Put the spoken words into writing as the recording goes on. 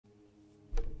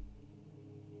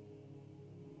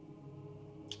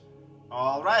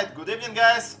Alright, good evening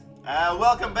guys,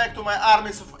 welcome back to my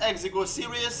Armies of Exigo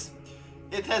series.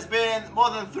 It has been more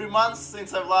than 3 months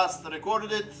since I've last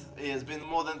recorded it. It has been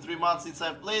more than 3 months since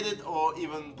I've played it or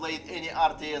even played any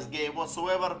RTS game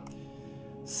whatsoever.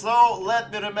 So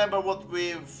let me remember what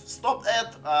we've stopped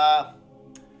at.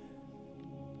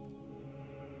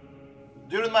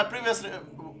 During my previous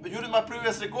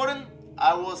recording,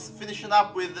 I was finishing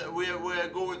up with, we're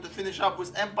going to finish up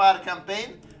with Empire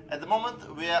campaign. At the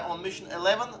moment, we are on mission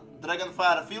 11,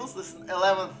 Dragonfire Fields. This is the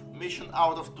 11th mission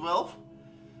out of 12.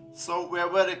 So we're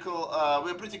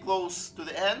we're pretty close to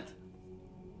the end.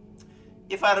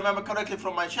 If I remember correctly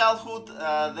from my childhood,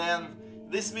 then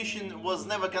this mission was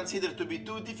never considered to be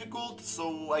too difficult.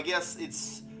 So I guess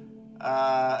it's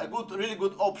a really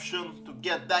good option to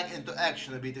get back into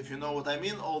action a bit, if you know what I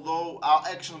mean. Although our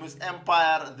action with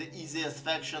Empire, the easiest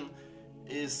faction,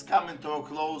 is coming to a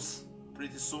close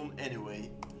pretty soon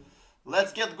anyway.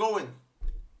 Let's get going.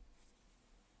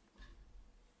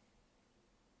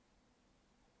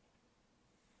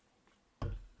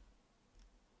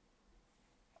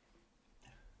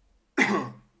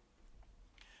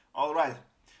 Alright,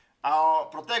 our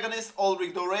protagonist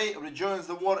Alric Do Rei rejoins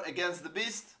the war against the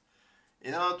Beast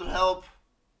in order to help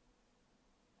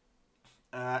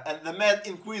and the Mad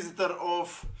Inquisitor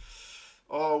of,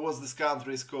 oh, what's this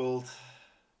country is called?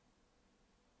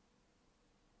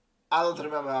 I don't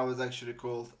remember how it's actually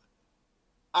called.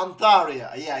 Antaria,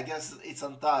 yeah, I guess it's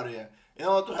Antaria. In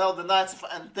order to help the Knights of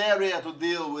Antaria to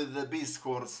deal with the Beast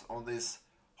Hordes on these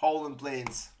Howling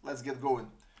Plains. Let's get going.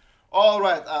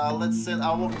 Alright, let's send,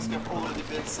 our workers have already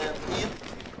been sent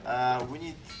in. We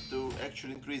need to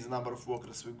actually increase the number of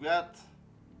workers we've got.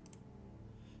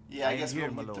 Yeah, I guess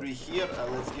we'll need 3 here.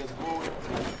 Let's get going.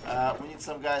 We need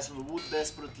some guys on the wood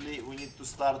desperately. We need to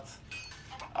start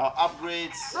our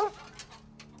upgrades.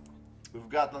 We've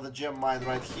got another gem mine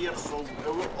right here, so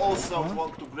we will also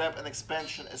want to grab an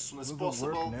expansion as soon as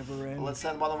possible. Let's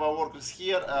send one of our workers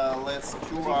here. Let's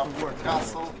queue up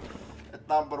castle at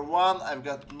number 1. I've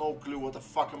got no clue what the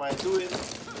fuck am I doing.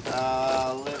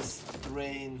 Let's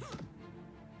train.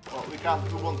 Oh, we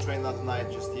won't train that night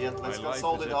just yet. Let's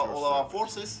consolidate all our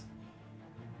forces.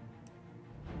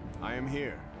 I am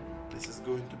here. This is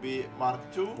going to be Mark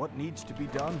II. What needs to be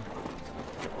done?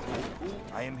 Okay, cool.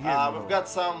 I am here. We've got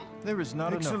some. There is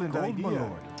not enough gold, my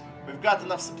lord. We've got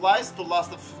enough supplies to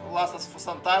last us for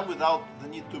some time without the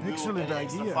need to build any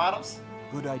extra farms.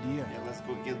 Good idea. Yeah, let's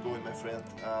get going, my friend.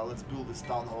 Let's build this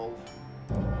town hall.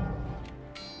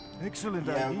 Excellent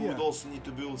idea. idea. We would also need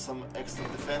to build some extra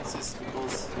defenses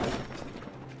because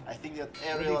I think that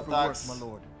aerial attacks my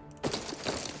lord.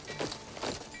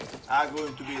 are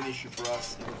going to be an issue for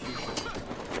us in the future.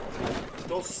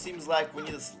 It also seems like we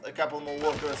need a couple more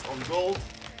workers on gold.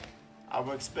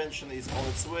 Our expansion is on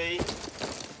its way.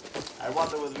 I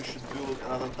wonder whether we should build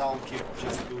another town keep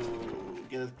just to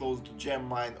get it closer to gem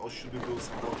mine, or should we build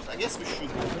some workers? I guess we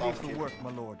should build town keep. Work,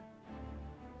 my lord.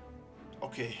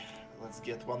 Okay, let's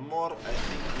get one more. I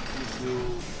think we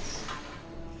will.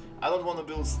 I don't want to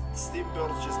build steam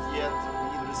birds just yet. We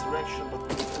need resurrection, but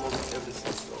we will close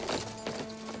everything. So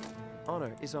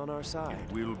honor is on our side.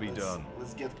 It will be done.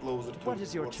 Let's get closer to what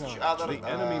is your each other. The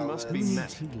enemy must be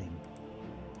met.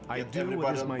 I do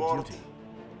what is my duty.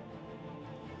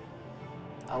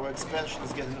 Our expansion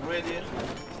is getting ready.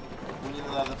 We need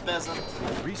another peasant.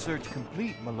 Research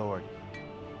complete, my lord.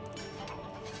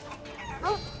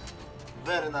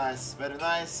 Very nice, very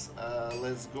nice.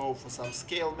 Let's go for some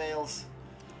scale mails.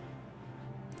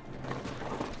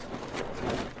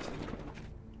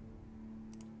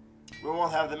 We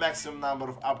won't have the maximum number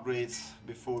of upgrades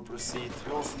before we proceed.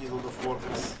 We also need a lot of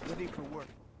workers. Ready for work.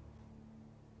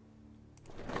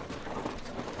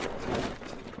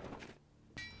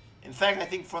 In fact, I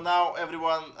think for now,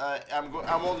 everyone,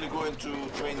 I'm only going to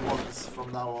train workers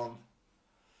from now on.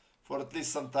 For at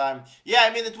least some time. Yeah,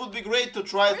 I mean, it would be great to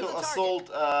try to assault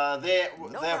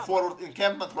their forward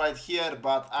encampment right here,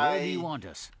 but I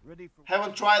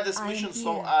haven't tried this mission,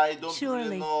 so I don't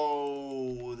really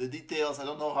know the details. I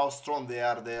don't know how strong they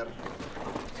are there.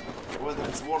 Whether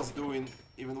it's worth doing,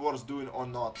 even worth doing or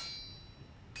not.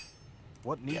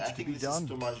 What needs I think to be this done? is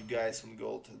too much guys on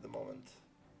gold at the moment.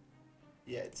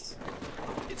 Yeah,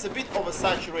 it's a bit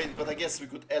oversaturated, but I guess we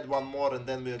could add one more and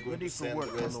then we are going to send the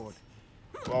rest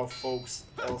to our folks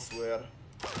elsewhere.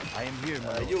 I am here,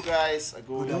 my lord. You guys are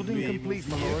going to be complete,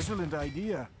 my lord. Excellent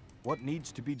idea. What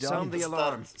needs to be done? Sound the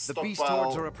alarm. The Beast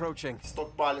Hordes are approaching.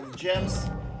 Stockpiling gems.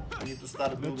 We need to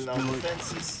start building our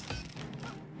defenses.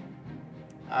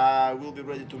 We'll be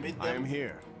ready to meet them. I am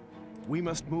here. We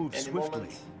must move swiftly.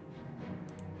 Moment.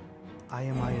 I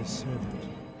am Aya's servant.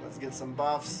 Let's get some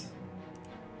buffs.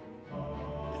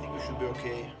 should be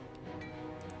okay.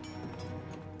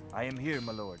 I am here,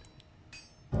 my lord.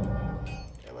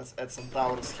 Yeah, let's add some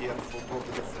towers here for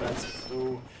proper defensive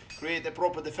to create a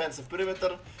proper defensive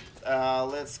perimeter.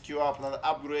 Let's queue up another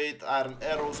upgrade. Iron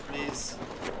arrows, please.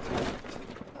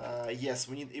 Yes,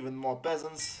 we need even more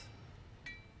peasants.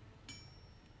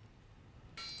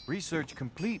 Research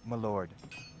complete, my lord.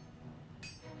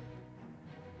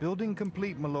 Building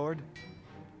complete, my lord.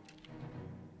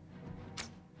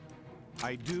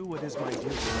 I do what is my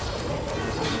duty.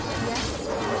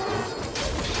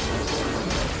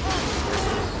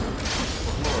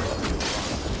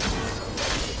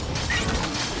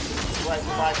 Like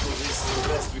Michael is the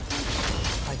best we could.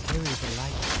 I carry the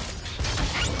light.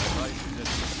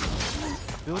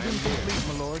 Building complete,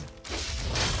 my lord.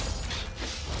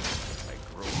 I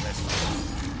grow restless.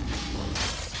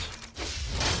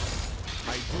 I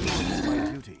do what is my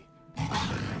duty. I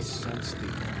sense the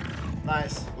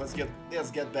Nice. Let's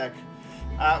get back.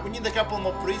 We need a couple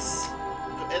more priests to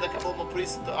add a couple more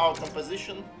priests into our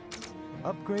composition.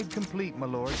 Upgrade complete, my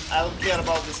lord. I don't care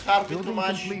about this harpy too Building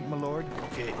much. complete, my lord.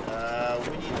 Okay,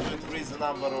 we need to increase the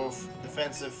number of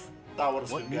defensive towers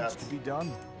What we've needs got. to be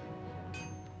done?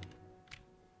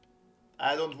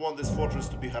 I don't want this fortress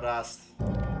to be harassed.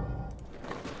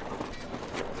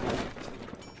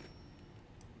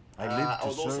 I live I to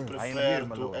would also serve. I am prefer here,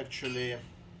 my to lord. actually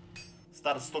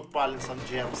start stockpiling some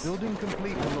gems. Building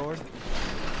complete, my lord. We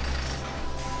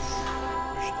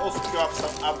should also pick up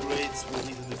some upgrades we'll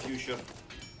need in the future.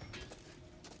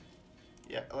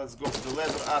 Yeah, let's go for the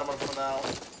leather armor for now.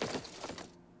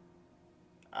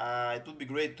 It would be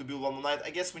great to build one more knight. I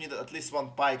guess we need at least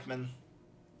one pikeman.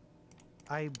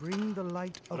 I bring the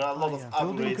light of There are a lot of fire.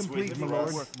 Building upgrades complete, waiting my for lord.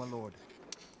 us. Work, my lord.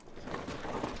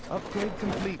 Upgrade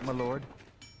complete, my lord.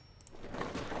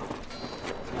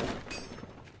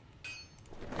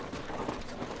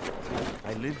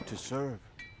 I live to serve.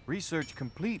 Research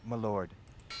complete, my lord.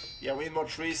 Yeah, we need more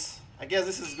trees. I guess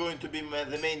this is going to be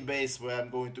the main base where I'm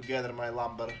going to gather my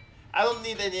lumber. I don't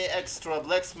need any extra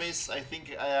blacksmiths. I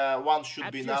think one should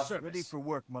be enough to Ready for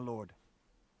work, my lord.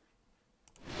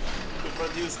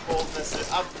 produce all necessary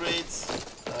upgrades.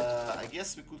 I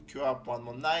guess we could queue up one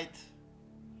more knight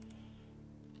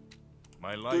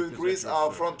My life to increase our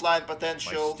frontline My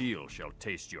potential. steel shall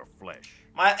taste your flesh.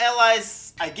 My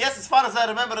allies, I guess as far as I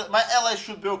remember, my allies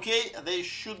should be okay. They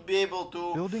should be able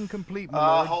to Building complete,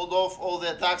 my lord. hold off all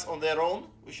the attacks on their own,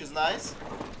 which is nice.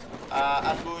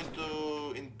 I'm going to...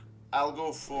 I'll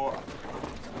go for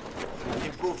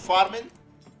improved farming.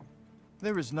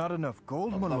 There is not enough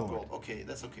gold, my Not lord. gold. Okay,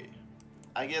 that's okay.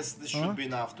 I guess this should be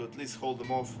enough to at least hold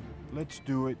them off. Let's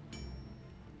do it.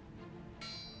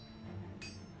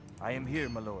 I am here,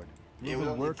 my lord. Yeah, Will we the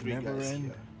don't need work 3 never guys end?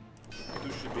 here.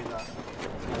 2 should be enough.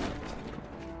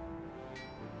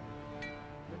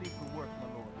 Ready for work, my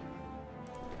lord.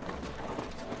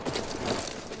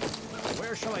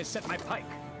 Where shall I set my pike?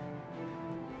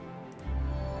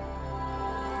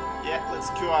 Yeah, let's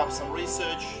queue up some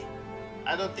research.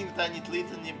 I don't think that I need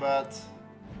litany, but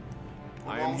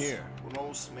who I am knows? here. Who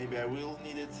knows? Maybe I will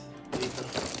need it later.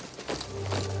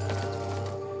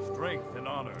 Strength and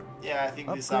honor. Yeah, I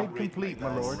think this Upgrade upgrade complete, might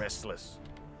be my nice. lord. Restless.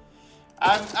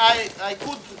 I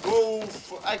could go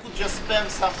for, I could just spam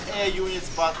some air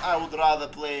units, but I would rather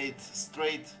play it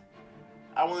straight.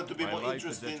 I want it to be My more life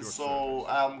is at interesting, your so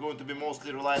I'm going to be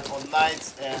mostly reliant on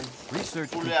knights and Research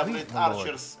fully complete, upgrade my lord.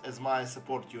 archers as my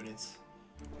support units.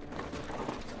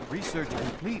 Research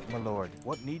complete, my lord.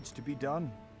 What needs to be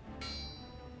done?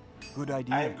 Good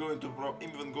idea. I'm going to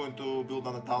even going to build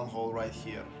on a town hall right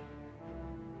here.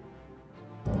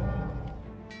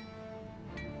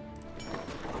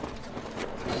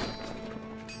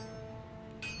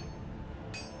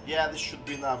 Yeah, this should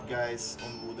be enough, guys,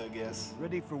 on wood, I guess.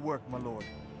 Ready for work, my lord.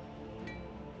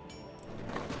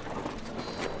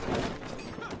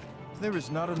 There is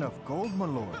not enough gold, my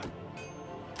lord.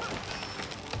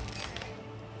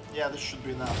 Yeah, this should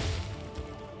be enough.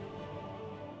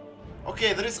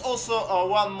 Okay, there is also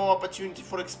one more opportunity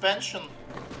for expansion.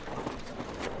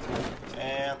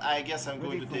 And I guess I'm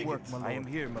going Ready to for take work, it. my lord. I am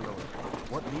here, my lord.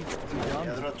 What needs to be done?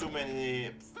 Yeah, there are too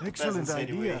many Excellent peasants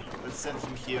anyway. idea. Let's send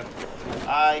him here.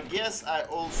 I guess I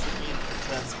also need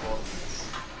transport.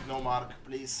 No mark,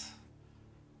 please.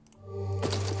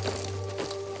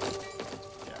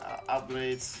 Yeah,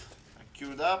 upgrades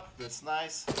queued up. That's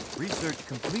nice. Research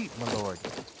complete, my lord.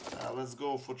 Let's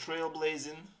go for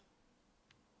trailblazing.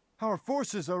 Our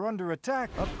forces are under attack.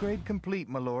 Upgrade complete,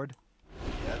 my lord.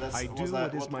 Yeah, that's I do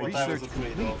what what is my what I was Research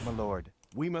afraid complete, of. my lord.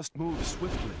 We must move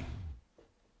swiftly.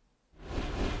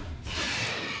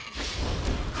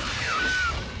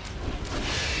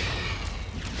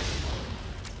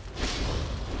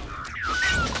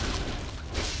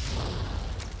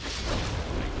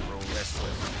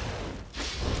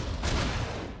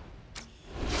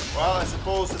 I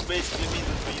suppose it basically means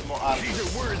that we need more armies.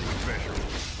 She's a worthy treasure.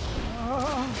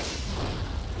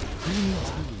 Bring it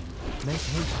to you. Make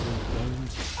haste with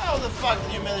bones. How the fuck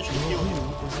did you manage to Your kill him?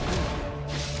 will is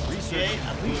good. Okay,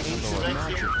 I'm going to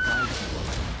insurrect him.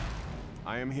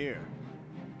 I am here.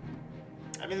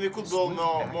 I mean, we could build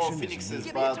more action is phoenixes,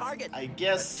 Give me a but target. I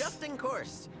guess Just in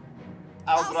course.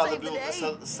 I would I'll rather save the build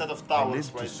a day. set of I towers live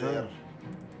to right there. serve.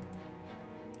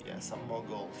 Yeah, some more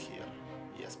gold here.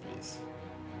 Yes, please.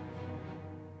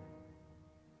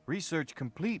 Research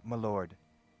complete, my lord.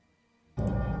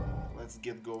 Let's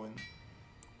get going.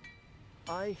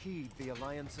 I heed the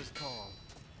Alliance's call.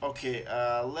 Okay,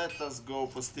 let us go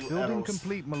for steel Building arrows.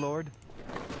 complete, my lord.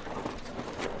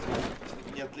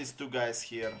 We need at least 2 guys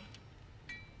here.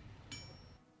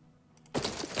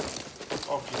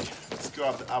 Okay, let's go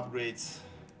up the upgrades.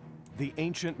 The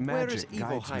ancient Where magic is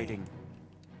evil guides me. hiding?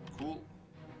 Cool.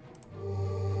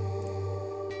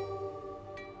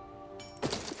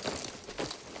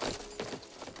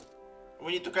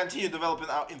 We need to continue developing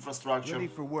our infrastructure. Ready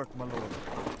for work, my lord.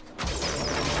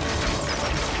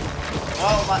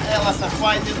 Well, my allies are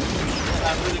fighting, and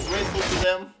I'm really grateful to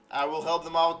them. I will help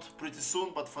them out pretty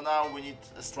soon, but for now we need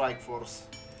a strike force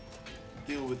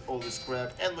to deal with all this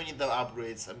crap, and we need the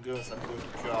upgrades. I'm going to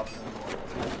queue up them more.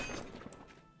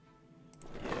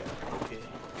 Yeah, okay.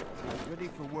 Ready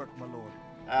for work, my lord.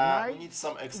 We need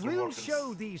some extra We'll workers,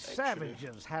 show these actually.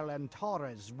 savages how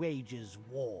Lantaras wages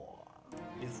war.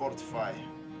 In fortify.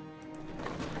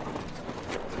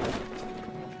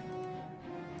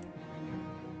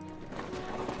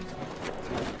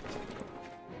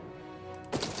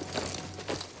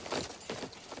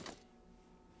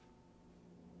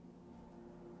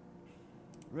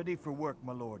 Ready for work,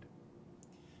 my lord.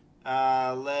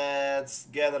 Let's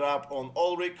gather up on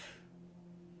Alric.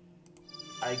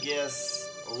 I guess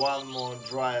one more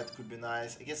Dryad could be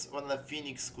nice. I guess one of the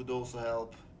Phoenix could also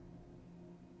help.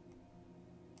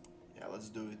 Yeah, let's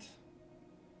do it.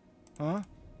 Huh?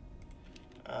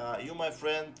 You, my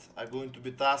friend, are going to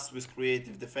be tasked with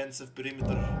creative defensive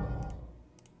perimeter.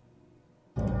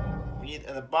 We need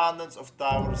an abundance of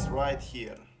towers right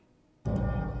here.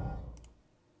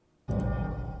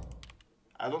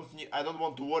 I don't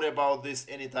want to worry about this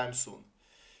anytime soon.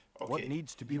 Okay. What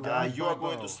needs to be done? You are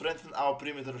going to strengthen our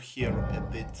perimeter here a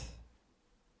bit.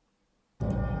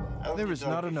 I don't There need is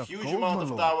not a enough huge gold, amount my of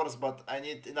lord. towers, but I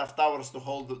need enough towers to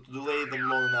delay them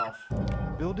long enough.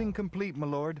 Building complete, my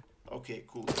lord. Okay,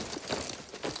 cool.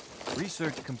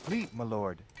 Research complete, my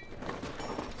lord.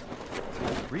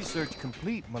 Research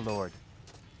complete, my lord.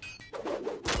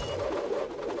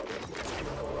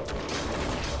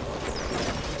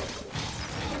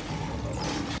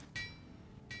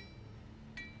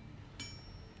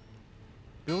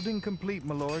 Building complete,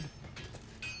 my lord.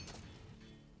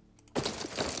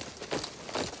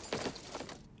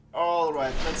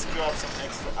 Alright, let's queue up some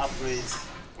extra upgrades.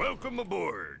 Welcome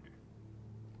aboard.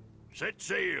 Set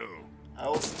sail. I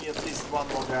also need at least one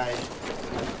more guy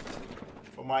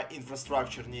for my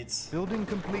infrastructure needs. Building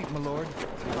complete, my lord.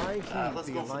 I heed Let's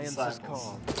the go for the Alliance's disciples.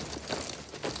 call.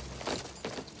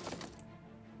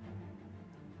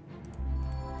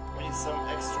 We need some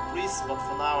extra priests, but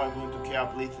for now I'm going to queue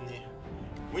up Litany.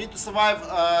 We need to survive,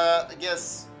 I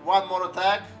guess, one more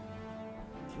attack.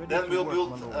 Ready Then for we'll work, build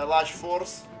my lord. a large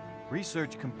force.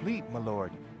 Research complete, my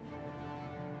lord.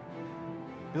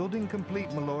 Building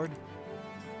complete, my lord.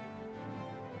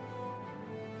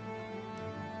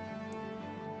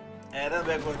 And then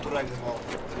we're going to wreck them all.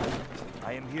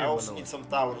 I am here, I my also lord. need some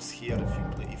towers here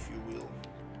if you will.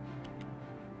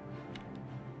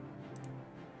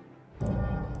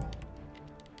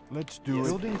 Let's do Yes, it.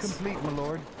 Building please. complete, my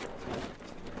lord.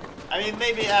 I mean,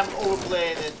 maybe I'm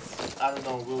overplaying it. I don't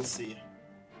know, we'll see.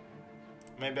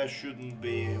 Maybe I shouldn't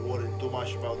be worried too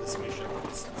much about this mission.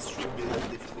 It shouldn't be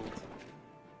that difficult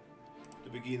to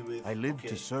begin with. I live Okay.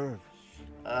 to serve.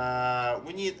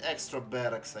 We need extra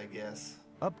barracks, I guess.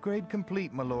 Upgrade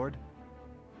complete, my lord.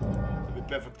 To be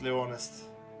perfectly honest.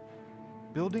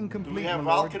 Building Do we complete, have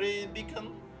my lord. Valkyrie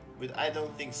beacon? But I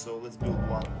don't think so. Let's build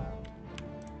one.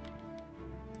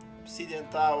 Obsidian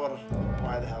tower.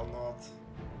 Why the hell not?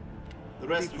 The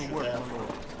Ready rest we for should work, have. my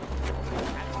lord.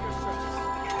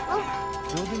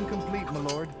 Building complete, my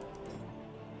lord.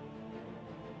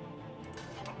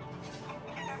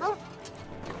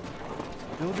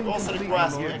 Building It also complete, my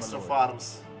requires lord. extra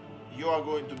farms. You are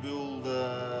going to build,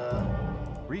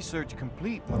 Research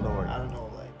complete, my lord. I don't know,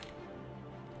 like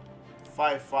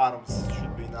 5 farms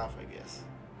should be enough, I guess.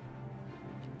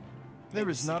 There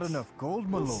Maybe is not 6. enough gold,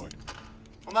 my We'll see. lord.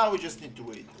 For now, we just need to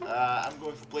wait. I'm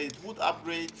going for plated wood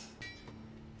upgrade.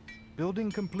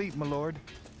 Building complete, my lord.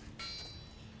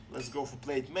 let's go for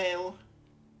plate mail.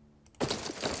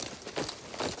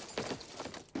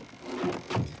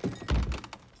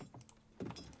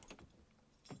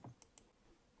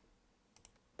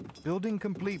 Building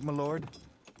complete, my lord.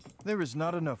 There is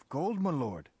not enough gold, my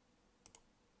lord.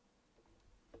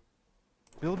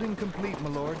 Building complete, my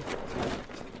lord.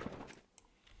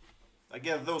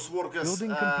 Again, those workers Building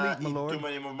complete, my eat lord. too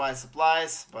many of my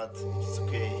supplies, but it's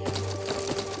okay.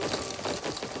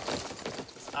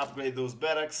 Let's upgrade those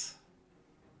barracks.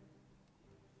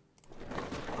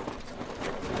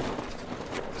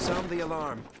 Sound the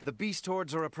alarm. The Beast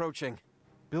Hordes are approaching.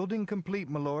 Building complete,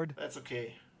 my lord. That's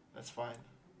okay. That's fine.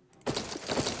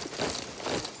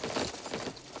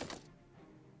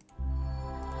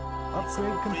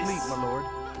 Upgrade complete, my lord.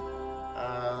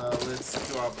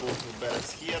 Let's go up both the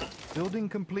barracks here. Building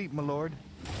complete, my lord.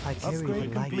 I carry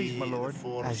Upgrade the light complete, my lord.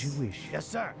 as you wish. Yes,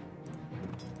 sir.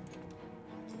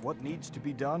 What needs to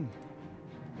be done?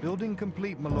 Building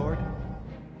complete, my lord.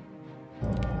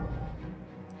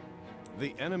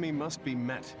 The enemy must be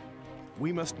met.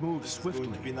 We must move This is going to be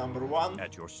swiftly. number 1.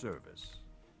 At your service.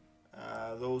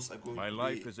 Those are going My to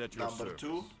life be is at your number service.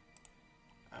 2.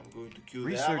 I'm going to queue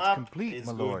Research them up. complete, It's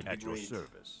my going lord. to be At your great.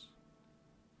 service.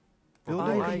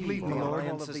 Building I complete, heed my the lord.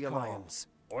 Alliance's the call. commands.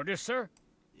 Order, sir?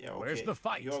 Yeah, okay. Where's the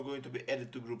fight? You're going to be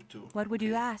added to group 2. What would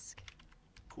you ask?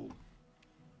 Cool.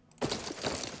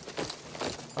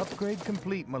 Upgrade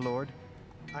complete, my lord.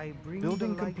 I bring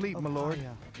Building the light complete, of my lord.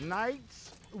 fire.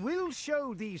 Knights, we'll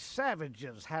show these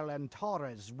savages how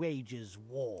Antares wages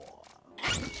war.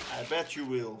 I bet you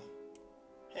will.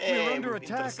 Hey, We're under we've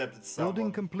attack. intercepted someone.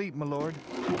 Building complete, my lord.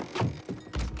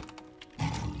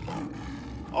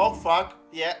 Oh fuck.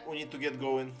 Yeah, we need to get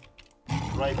going.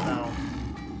 Right now.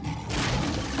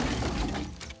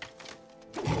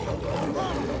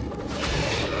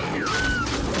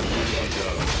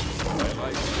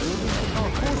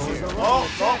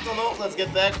 Oh, no, let's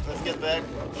get back. Let's get back.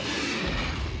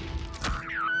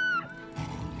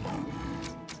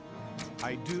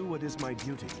 I do what is my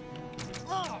duty.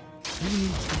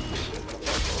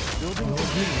 Building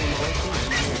complete, my lord.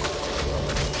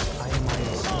 I am my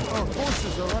Our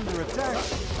forces are under attack.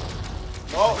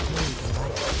 Oh,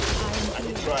 I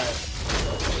can try it.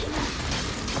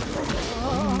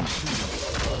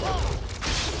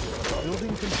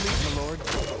 Building complete, my lord.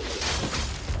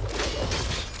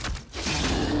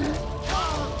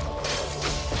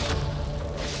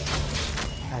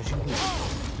 as you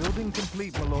wish. Building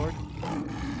complete, my lord.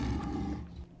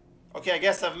 Okay, I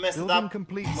guess I've messed Building up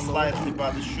complete, my lord. slightly,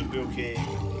 but it should be okay.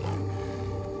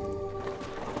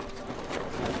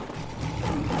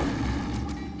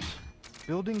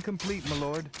 Building complete, my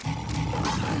lord.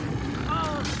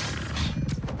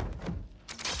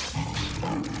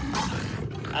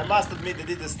 I must admit they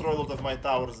did destroy a lot of my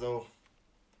towers though.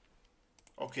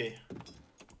 Okay.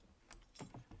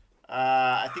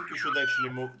 I think you should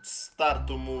actually start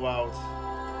to move out.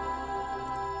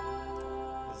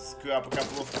 Let's queue up a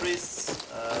couple of priests.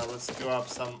 Let's queue up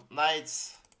some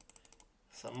knights.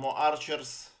 Some more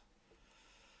archers.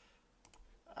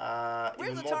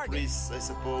 Even more priests, I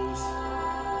suppose.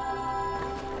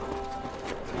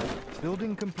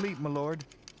 Building complete, my lord.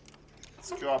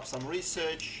 Let's queue up some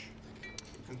research.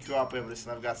 Can queue up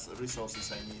everything. I've got the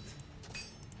resources I need.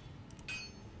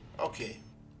 Okay.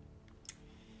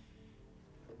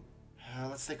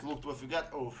 Let's take a look at what we got.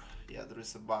 Oh, yeah, there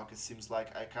is a bug. It seems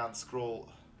like I can't scroll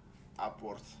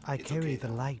upward. I It's carry okay, the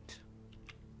though. light.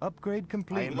 Upgrade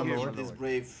complete, We my don't need lord. this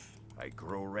brave, I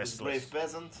grow this restless. brave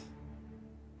peasant.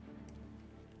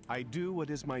 I do what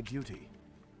is my duty.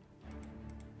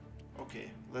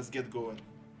 Okay, let's get going.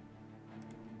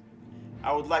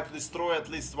 I would like to destroy at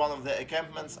least one of the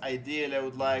encampments. Ideally, I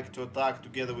would like to attack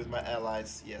together with my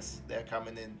allies. Yes, they're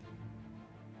coming in.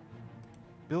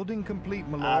 Building complete,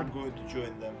 my I'm lord. going to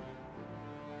join them.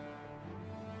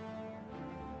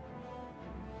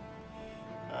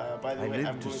 By the I way, live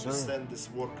I'm to going to serve. send this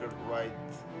worker right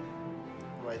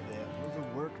there. Will the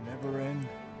work never end?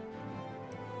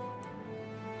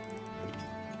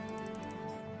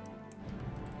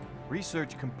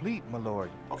 Research complete, my lord.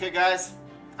 Okay, guys,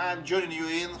 I'm joining you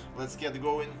in. Let's get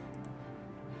going.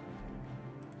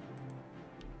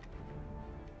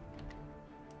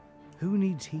 Who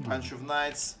needs healing? Bunch of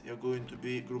knights. You're going to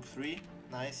be group 3.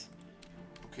 Nice.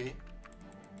 Okay.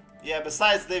 Yeah,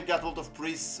 besides they've got a lot of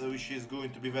priests, which is going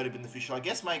to be very beneficial. I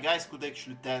guess my guys could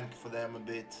actually tank for them a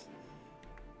bit.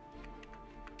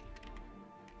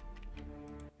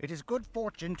 It is good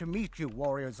fortune to meet you,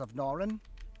 warriors of Norren.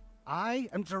 I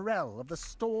am Jarrell of the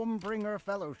Stormbringer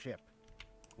Fellowship.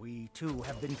 We too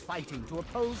have been fighting to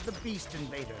oppose the Beast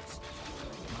Invaders.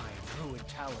 My druid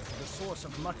towers are the source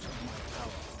of much of my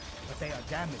power. but they are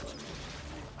damaged.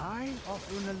 I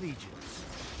offer an allegiance.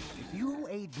 If you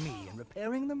aid me in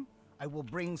repairing them, I will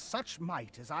bring such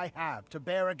might as I have to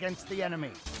bear against the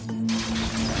enemy.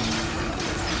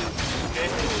 Okay,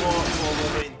 for the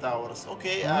rain towers.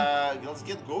 Okay, let's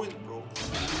get going, bro. What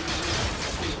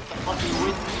the fuck are you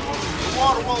waiting for? The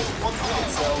war won't kill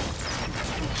itself.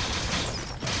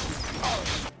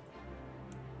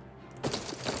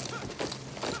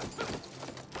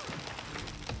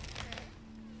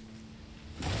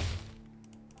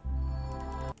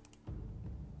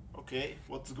 Okay,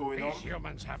 what's going on? These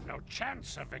humans have no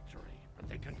chance of victory, but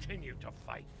they continue to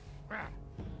fight. Well,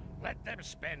 let them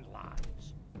spend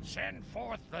lives. Send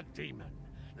forth the demon.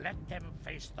 Let them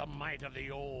face the might of the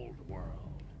old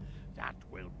world. That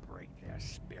will break their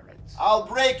spirits. I'll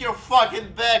break your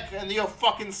fucking back and your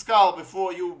fucking skull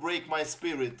before you break my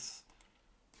spirits.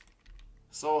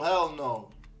 So hell no.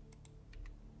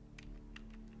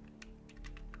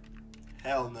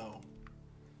 Hell no.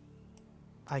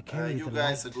 I carry you the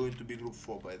guys light. are going to be group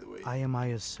 4, by the way. I am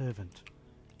Aya's servant.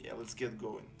 Yeah, let's get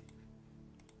going.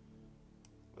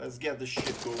 Let's get the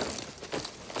shit going.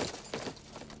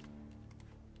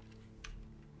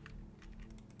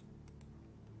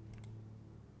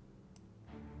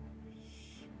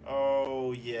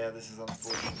 Oh yeah, this is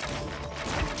unfortunate.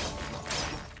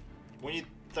 We need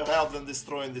to help them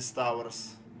destroying these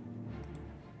towers.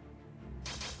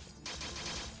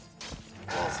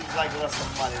 Well, seems like there's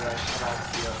some money right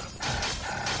around here.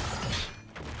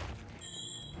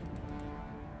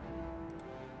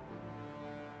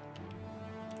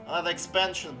 Another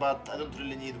expansion, but I don't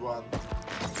really need one.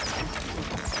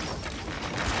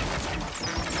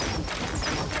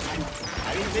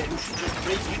 I mean, maybe we should just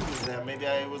break in with them. Maybe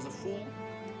I was a fool.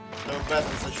 Never bet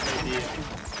on such an idea.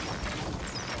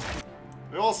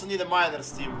 We also need a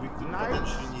miners team. We could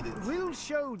potentially need it. We'll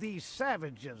show these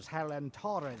savages how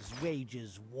Antares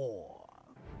wages war.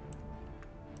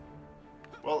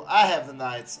 Well, I have the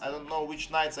knights. I don't know which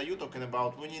knights are you talking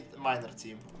about. We need a miner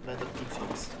team. Better 2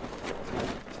 teams.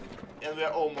 And we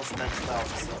are almost maxed out,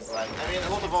 it seems like. I mean, a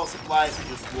lot of our supplies are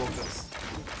just walkers.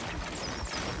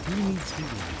 Who needs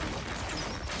healing?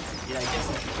 Yeah, I guess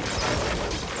I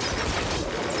should.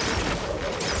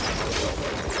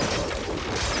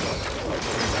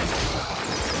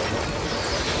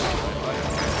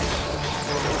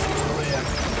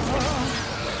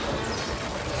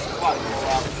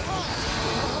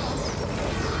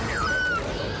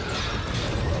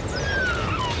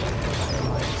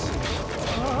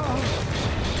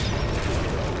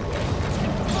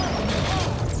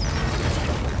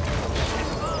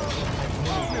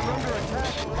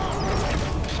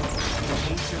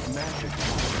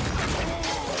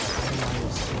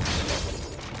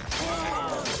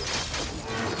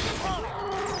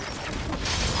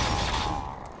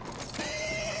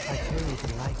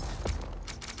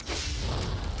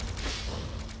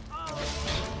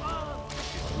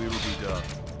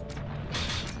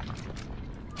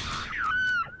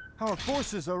 Our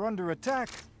forces are under attack.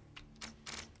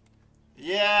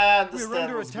 Yeah, I understand We're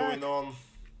under what's attack. going on.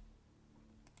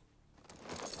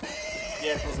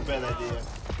 Yeah, it was a bad idea.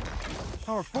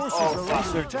 Our forces Oh, are fuck.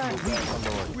 under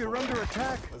attack. We're under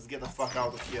attack. Let's get the fuck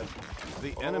out of here.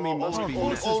 The enemy must Our be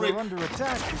forces Ulric. are under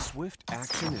attack. Swift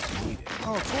action is needed.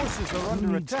 Our forces are under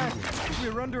needs attack.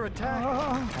 healing? We're under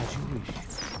attack. As you wish.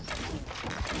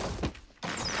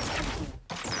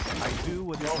 I do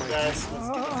what is No, my guys, let's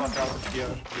get the fuck out of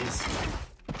here, please.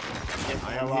 Get the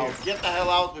hell out. Get the hell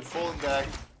out, we're falling back.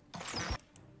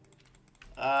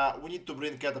 We need to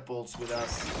bring catapults with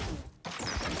us.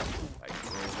 I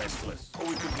grow restless. Or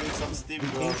we could bring some Steve The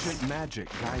girls. ancient magic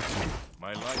guides me.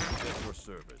 My life is at your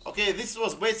service. Okay, this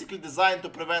was basically designed to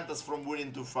prevent us from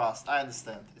winning too fast. I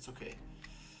understand. It's okay.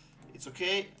 It's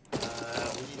okay. We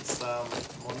need some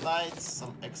more knights,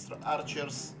 some extra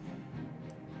archers.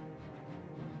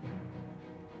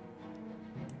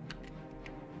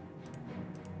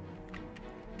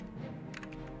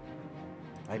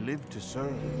 I live to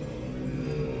serve.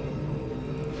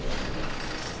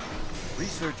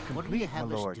 Research What will you complete, my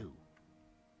have us lord. do?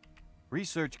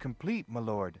 Research complete, my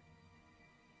lord.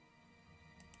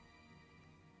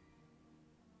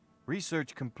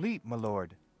 Research complete, my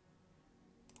lord.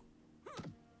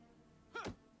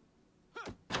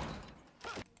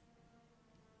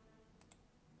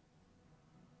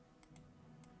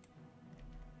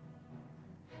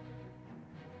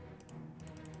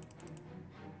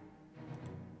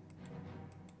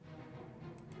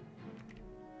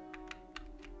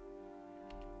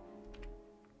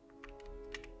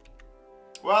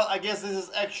 Well, I guess this is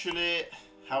actually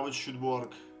how it should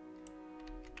work.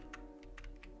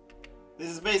 This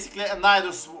is basically a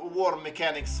Nidus war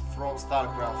mechanics from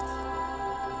StarCraft.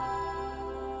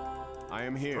 I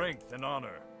am here. Strength and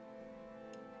honor.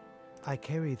 I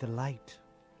carry the light.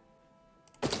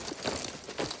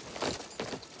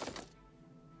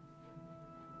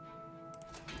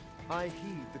 I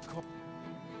heed the call.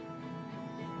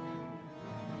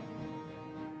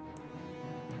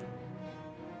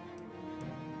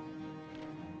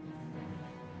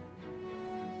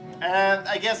 And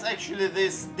I guess actually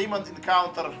this demon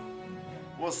encounter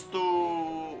was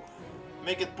to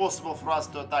make it possible for us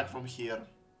to attack from here.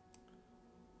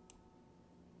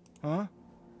 Huh?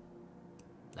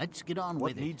 Let's get on What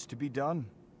with it. needs to be done?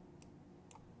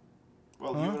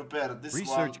 Well, Huh? you repaired this one.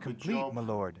 Research Good complete, job. my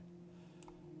lord.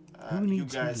 Who You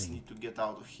needs guys healing? need to get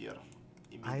out of here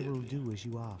I immediately. will do as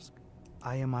you ask.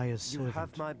 I am Aya's You servant.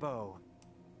 have my bow.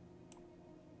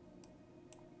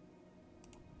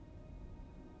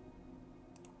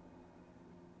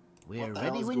 We're What the hell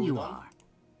ready is when going you on? are.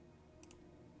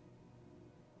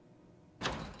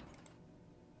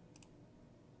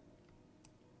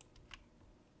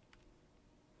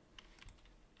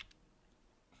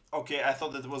 Okay, I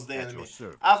thought that was the At enemy. your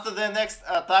service. After the next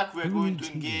attack, we're Who going needs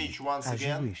to engage healing? once As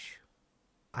again. you wish.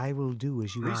 I will do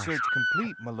as you Research ask.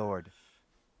 complete, my lord.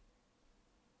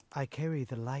 I carry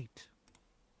the light.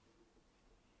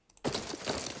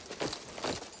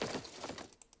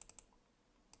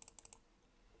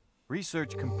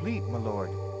 Research complete, my lord.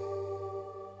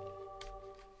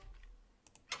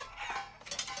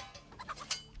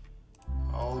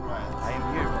 Alright. I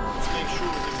am here. Let's make sure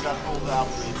we've got all the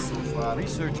upgrades so far.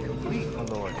 Research complete, my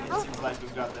lord. It seems like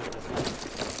we've got everything.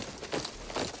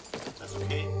 That's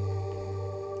okay.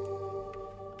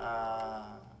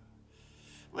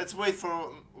 Let's wait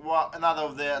for another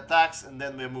of the attacks and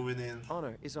then we're moving in.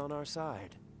 Honor is on our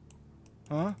side.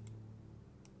 Huh?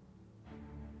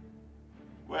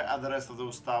 Where are the rest of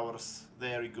those towers?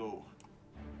 There we go.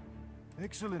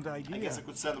 Excellent idea. I guess I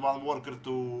could send one worker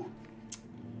to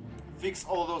fix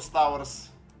all those towers.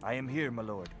 I am here, my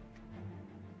lord.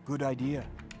 Good idea.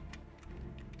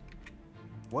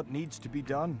 What needs to be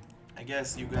done? I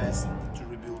guess you guys need to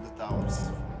rebuild the towers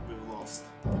we've lost.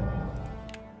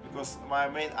 Because my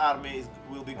main army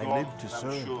will be I gone. live to and I'm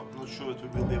serve. not sure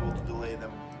that we will be able to delay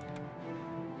them.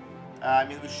 I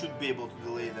mean, we should be able to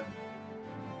delay them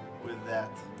with that.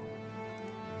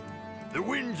 The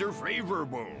winds are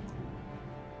favorable.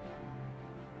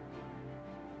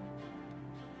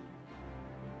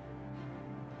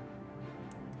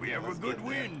 We have a let's good get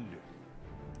there. wind.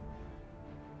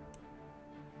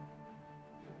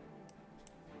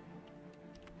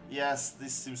 Yes,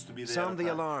 this seems to be the Sound the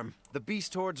alarm. The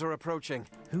Beast Hordes are approaching.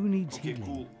 Who needs Okay, healing?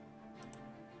 cool.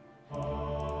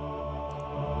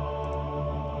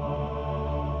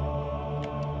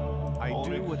 I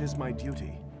do Alric. what is my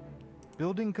duty.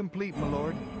 Building complete, my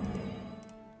lord.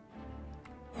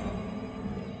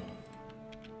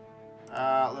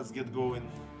 Let's get going.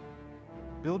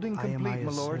 Building I am complete, my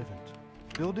Aya's lord. servant.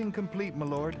 Building complete, my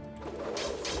lord.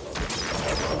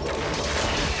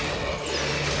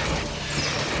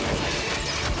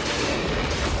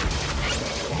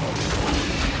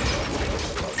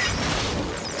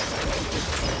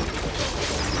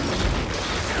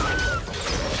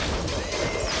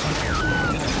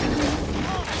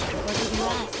 What did you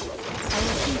ask? I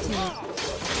will see to it.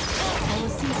 I will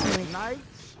see to it.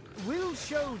 Knights, we'll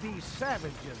show these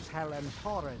savages how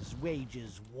Antares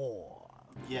wages war.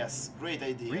 Yes, great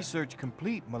idea. Research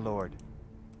complete, my lord.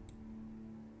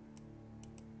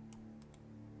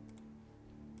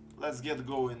 Let's get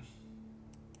going.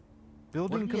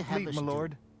 Building What do you have complete, us my do?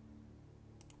 lord.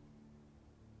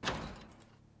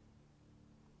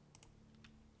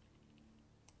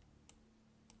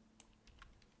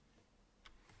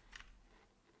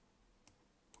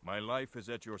 My life is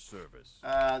at your service.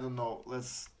 I don't know.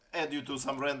 Let's add you to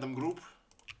some random group.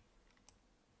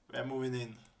 We're moving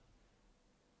in.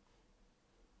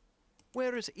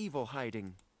 Where is evil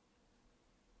hiding?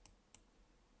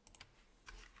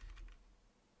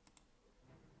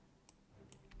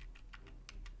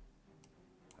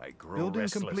 I grow Building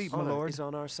restless. complete, my Honor lord. is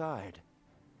on our side.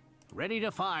 Ready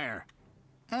to fire.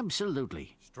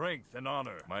 Absolutely. Strength and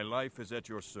honor. My life is at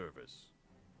your service.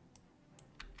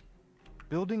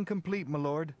 Building complete, my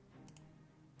lord.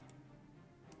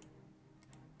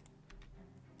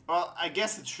 Well, I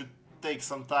guess it should take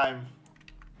some time.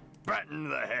 Batten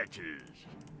the hatches.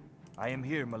 I am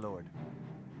here, my lord.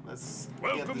 Let's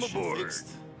get Welcome this shit aboard. fixed.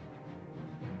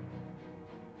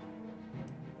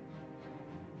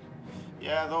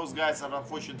 Yeah, those guys are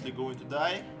unfortunately going to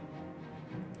die.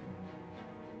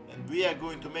 And we are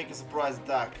going to make a surprise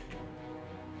attack.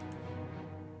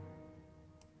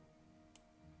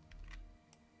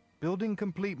 Building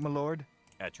complete, my lord.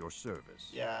 At your service.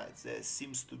 Yeah, they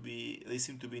seem to be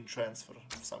in transfer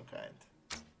of some kind.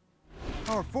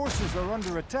 Our forces are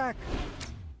under attack.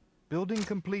 Building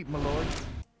complete, my lord.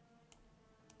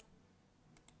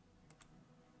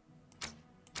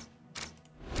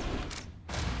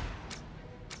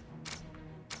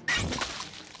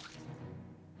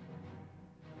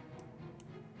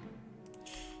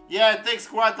 Yeah, it takes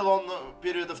quite a long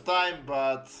period of time,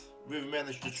 but we've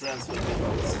managed to transfer people.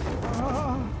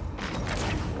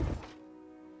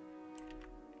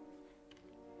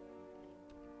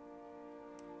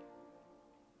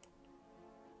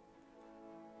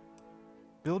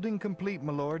 Building complete,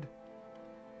 my lord.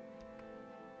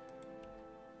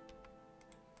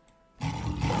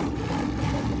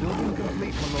 Building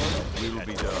complete, my lord. We will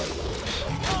be done.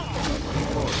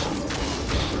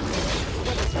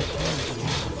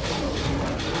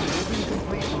 Building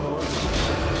complete, my lord.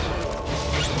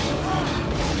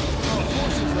 Our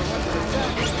forces are under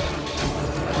attack.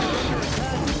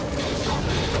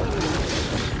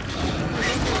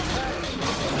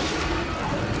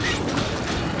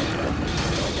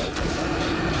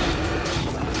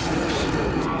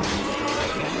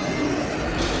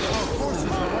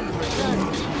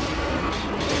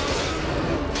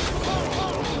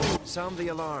 Sound the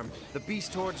alarm. The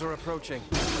Beast Hordes are approaching.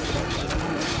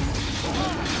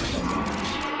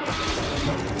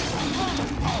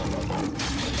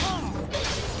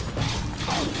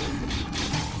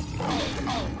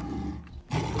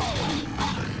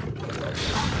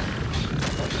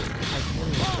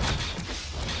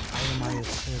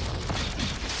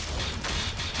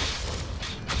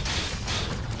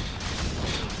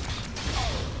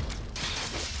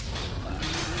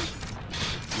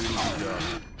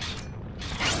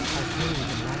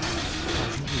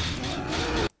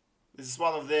 This is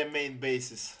one of their main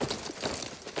bases.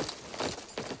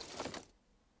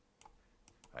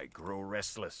 I grow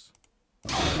restless.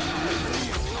 Our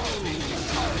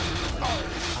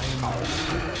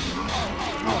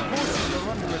forces are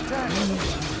under attack.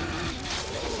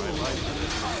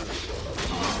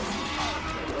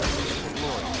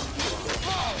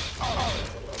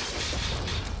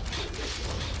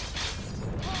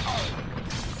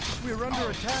 We're under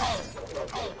attack.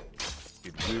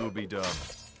 It will be done.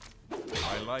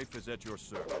 My life is at your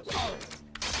service.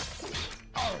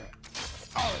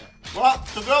 Well,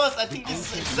 to be honest, I think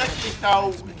this is exactly how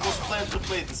it was planned to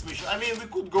play this mission. I mean, we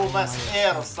could go mass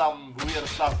air or some weird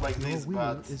stuff like this,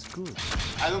 but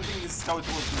I don't think this is how it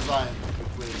was designed to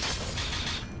play.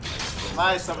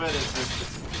 Nice are very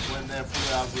effective when they're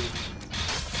fully upgraded.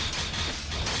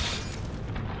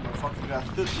 Motherfucking got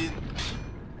 13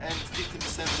 and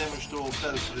 50% damage to all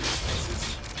status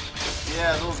resistances.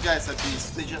 Yeah, those guys are beasts.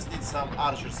 They just need some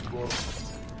archer support.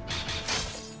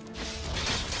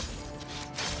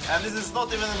 And this is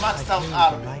not even a maxed out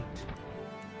army.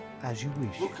 As you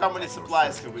wish. Look how many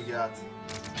supplies have we got.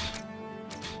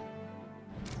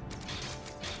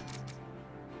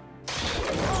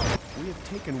 We have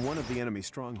taken one of the enemy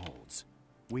strongholds.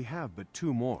 We have but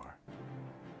 2 more.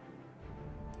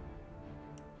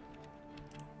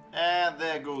 And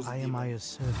there goes the demon. Aya's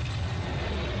servant.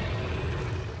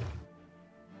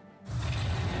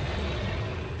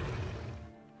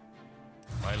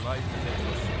 My life is at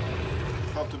your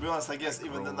service. Well, to be honest, I guess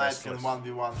even the knight can 1v1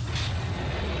 him.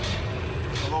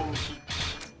 Although he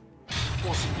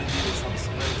possibly deals some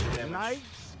splash damage.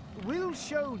 Knights, we'll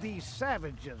show these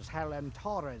savages how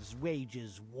Antares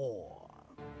wages war.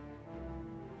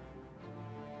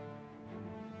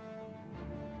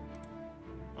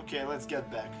 Okay, let's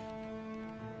get back.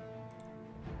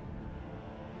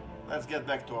 Let's get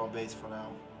back to our base for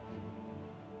now.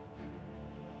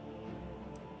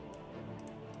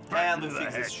 And we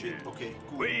fix this shit. Okay,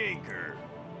 cool. We anchor.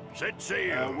 Set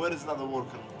sail. Where is another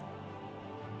worker?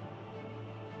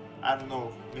 I don't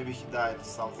know. Maybe he died or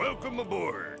something. Welcome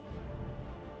aboard.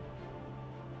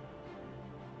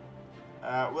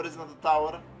 Where is another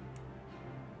tower?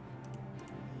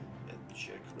 Let me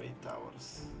check. Raid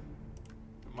towers.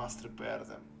 We must repair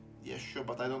them. Yeah, sure,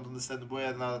 but I don't understand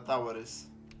where another tower is.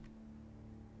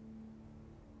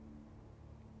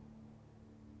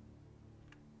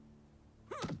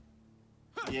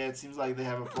 Yeah, it seems like they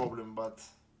have a problem, but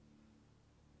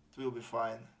it will be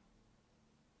fine.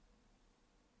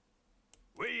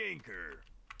 We anchor.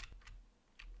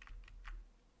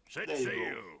 Set There you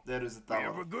sail. go. There is a We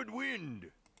have tower. a good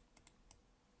wind.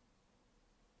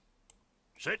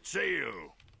 Set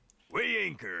sail. We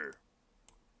anchor.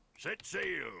 Set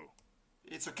sail.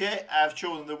 It's okay, I've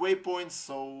chosen the waypoints,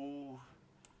 so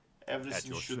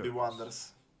everything your should be service.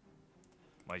 wonders.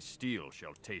 My steel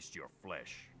shall taste your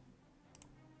flesh.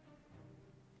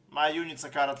 My units are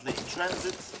currently in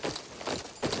transit.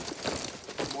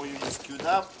 More units queued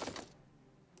up.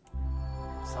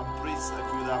 Some priests are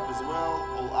queued up as well.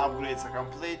 All upgrades are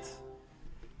complete.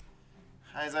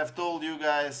 As I've told you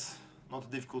guys, not a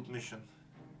difficult mission.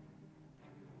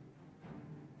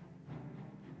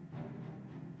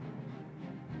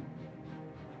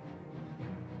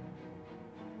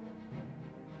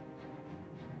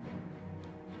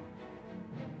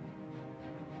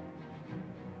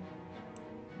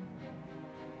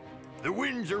 The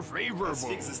winds are favorable. Let's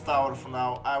fix this tower for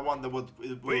now. I wonder what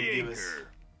it will give us.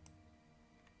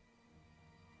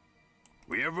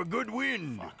 We have a good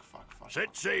wind.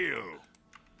 Set sail.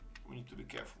 We need to be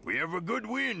careful. We have a good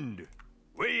wind.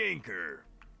 Weigh anchor.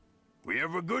 We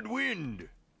have a good wind.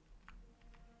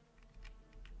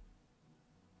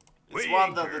 It's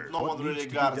wonder that no one really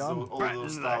guards all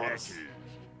those towers.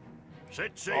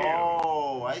 Set sail.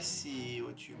 Oh, I see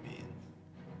what you mean.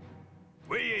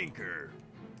 Weigh anchor.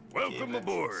 Welcome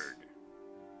aboard.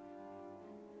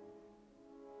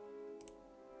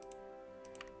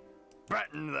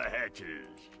 Batten the hatches.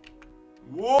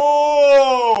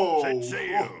 Whoa! Set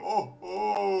sail.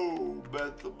 Oh,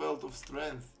 belt of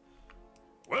strength.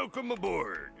 Welcome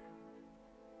aboard.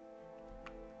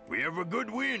 We have a good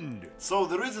wind. So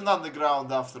there is an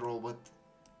underground after all, but...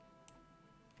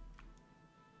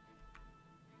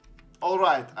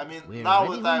 Alright, I mean, now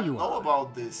that I know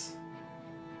about this...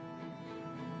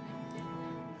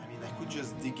 I mean, I could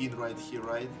just dig in right here,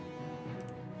 right?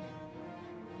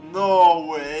 No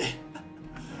way!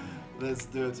 That's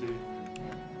dirty.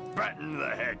 Batten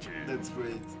the hatches. That's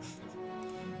great.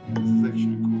 This is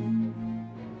actually cool.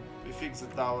 We fix the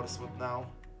towers, what now?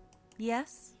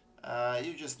 Yes?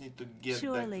 You just need to get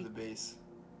back to the base.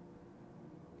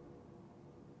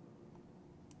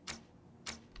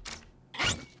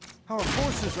 Our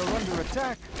forces are under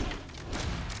attack.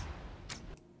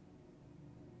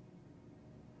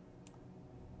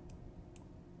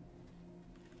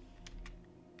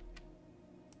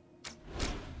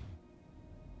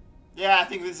 Yeah, I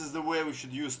think this is the way we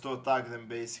should use to attack them,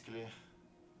 basically.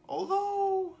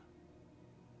 Although...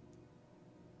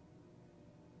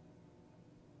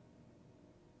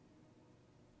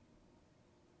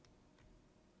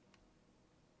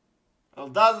 Well,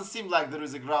 doesn't seem like there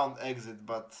is a ground exit,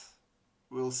 but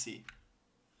we'll see.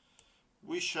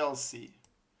 We shall see.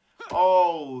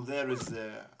 Oh, there is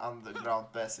the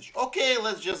underground passage. Okay,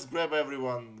 let's just grab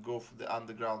everyone, go for the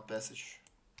underground passage.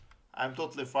 I'm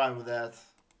totally fine with that.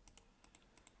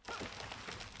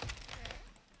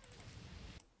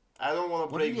 I don't want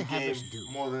to break the game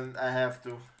more than I have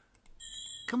to.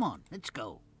 Come on, let's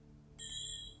go.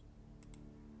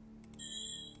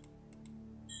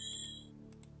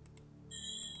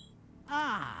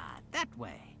 Ah, that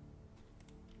way.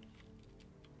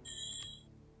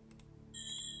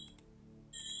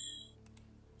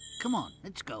 Come on,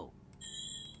 let's go.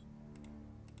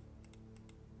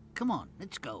 Come on,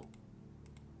 let's go.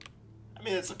 I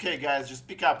mean, it's okay, guys. Just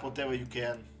pick up whatever you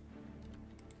can.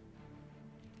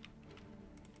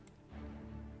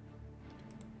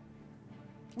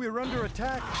 We're under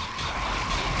attack.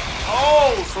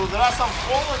 Oh, so there are some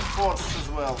fallen forces as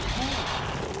well.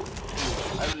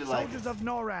 I really like Soldiers of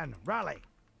Noran, rally.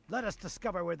 Let us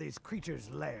discover where these creatures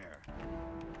lair.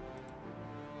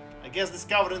 I guess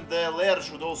discovering their lair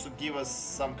should also give us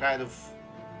some kind of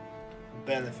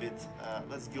benefit.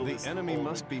 Let's kill this. The enemy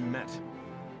must be met.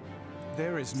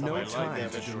 There is no time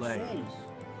to delay.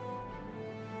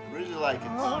 Really like it.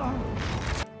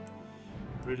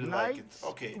 Really like it.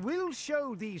 Okay. We'll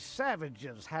show these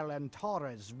savages how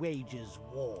Antares wages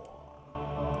war.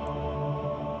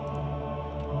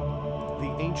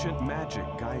 The ancient magic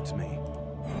guides me.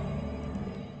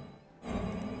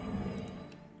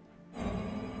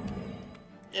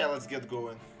 Yeah, let's get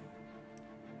going.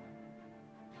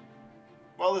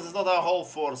 Well, this is not our whole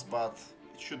force, but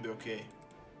it should be okay.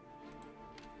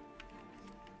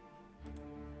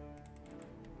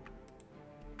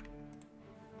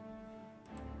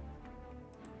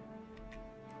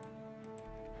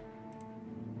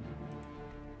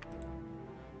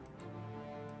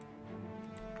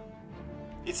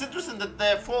 It's interesting that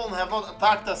the Fallen have not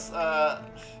attacked us a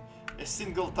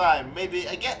single time. Maybe,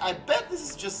 again, I bet this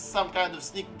is just some kind of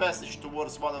sneak passage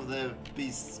towards one of the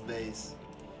beasts' base.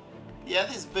 Yeah,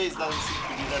 this base doesn't seem to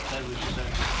be that heavily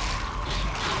defended.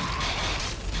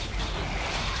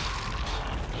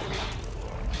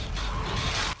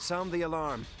 Sound the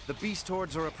alarm. The Beast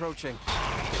Hordes are approaching.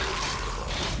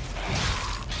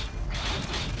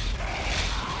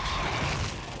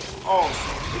 Oh,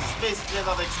 so this is basically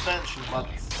another expansion, but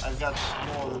I've got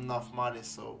more than enough money,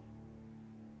 so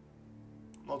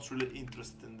not really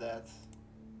interested in that.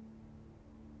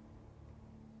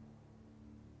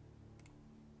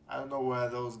 I don't know where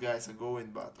those guys are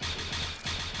going, but okay.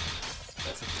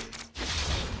 That's okay.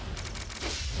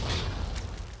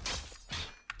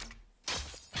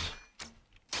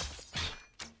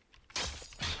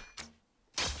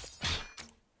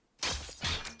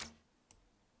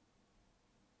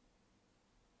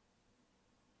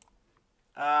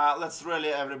 Let's rally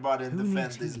everybody and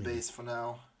defend this base for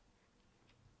now.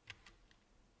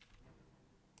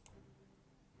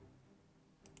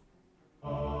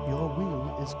 Your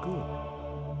will is good.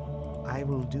 I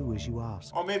will do as you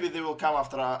ask. Or maybe they will come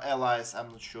after our allies, I'm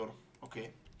not sure.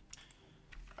 Okay.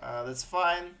 That's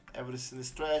fine. Everything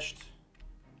is trashed.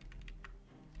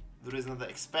 There is another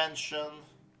expansion.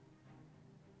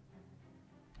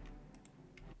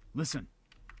 Listen.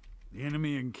 The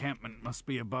enemy encampment must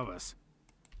be above us.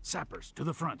 Sappers, to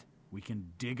the front. We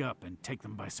can dig up and take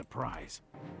them by surprise.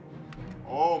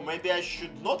 Oh, maybe I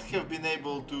should not have been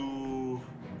able to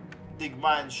dig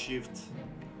mine shafts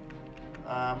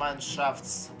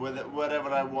wherever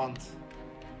I want.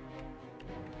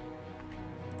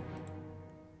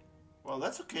 Well,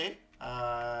 that's okay.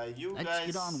 You Let's guys...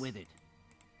 get on with it.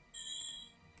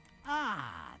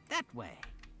 Ah, that way.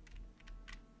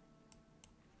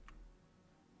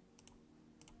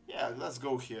 Yeah, let's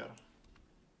go here.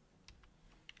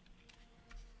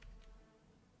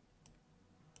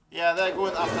 Yeah, they're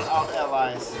going after our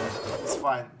allies. It's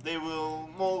fine. They will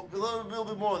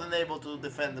be more than able to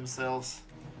defend themselves.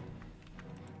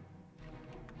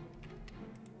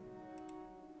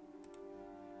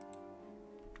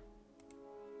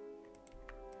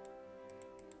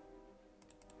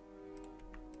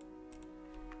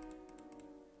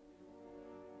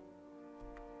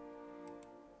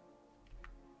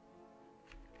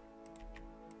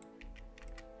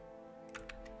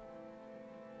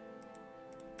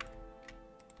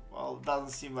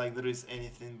 Doesn't seem like there is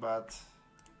anything, but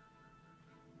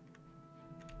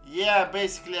yeah,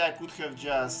 basically I could have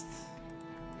just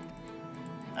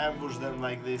ambushed them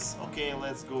like this. Okay,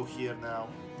 let's go here now.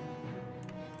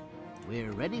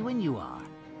 We're ready when you are.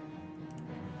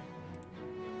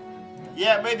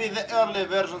 Yeah, maybe the early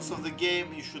versions of the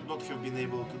game you should not have been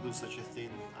able to do such a thing.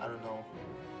 I don't know.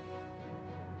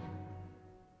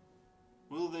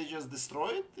 Will they just destroy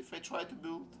it if I try to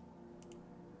build?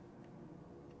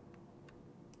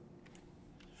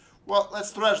 Well,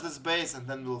 let's trash this base and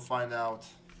then we'll find out.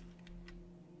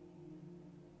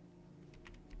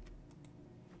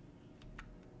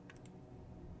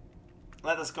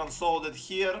 Let us consolidate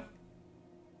here.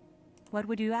 What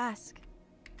would you ask?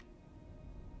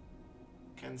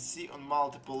 Can see on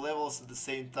multiple levels at the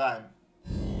same time.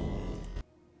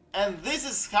 And this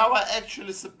is how I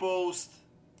actually supposed...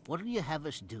 What do you have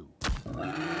us do?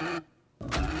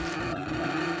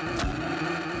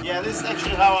 Yeah, this is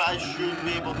actually how I should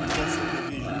be able to get some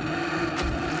division.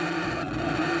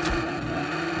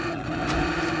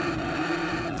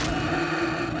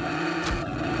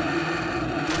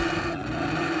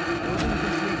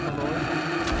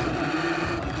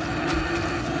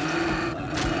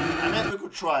 I mean, we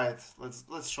could try it.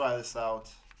 Let's try this out.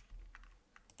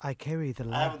 I carry the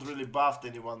light. I haven't really buffed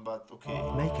anyone, but okay.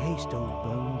 Make haste, old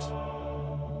bones.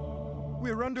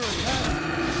 We're under attack.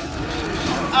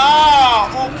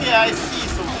 Ah, okay, I see.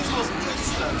 So this was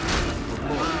instant.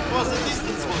 Because the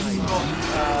distance was not.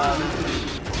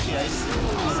 Okay, I see.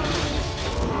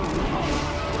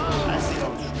 I see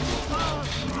how it should go.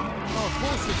 Our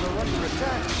forces are under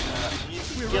attack. Need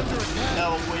to get the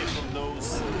hell away from those.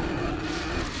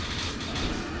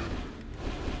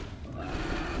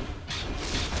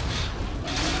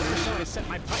 I set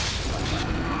my pipe.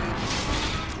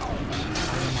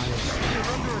 We're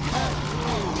under attack.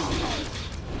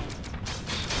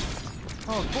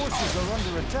 Our forces are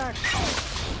under attack.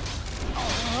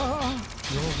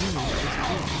 Your will is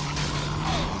good.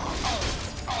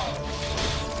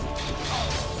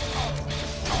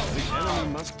 The enemy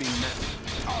must be met.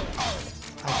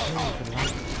 I carry the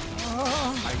light.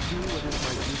 I do what is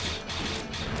my duty.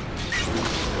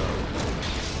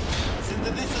 Since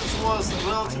the distance was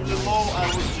relatively low, I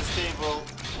was just able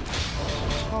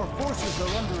Our forces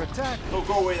are under attack. to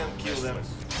go in and kill them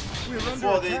We're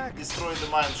before under they attack. destroy the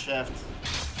mine shaft.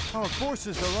 Our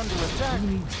forces are under attack. Who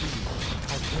needs me?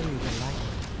 I carry the light.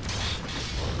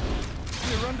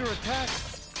 We're under attack.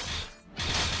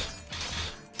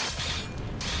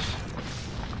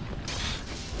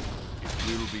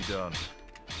 It will be done.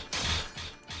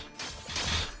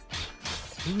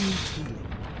 Who needs healing?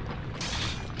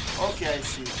 Okay, I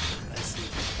see. I see.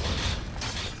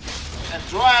 And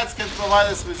Dryads can provide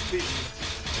us with fishing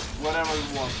wherever we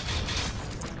want.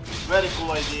 Very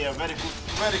cool idea, very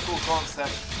cool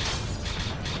concept.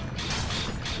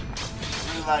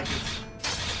 Really like it.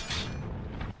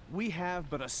 We have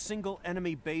but a single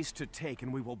enemy base to take,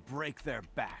 and we will break their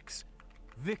backs.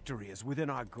 Victory is within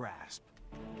our grasp.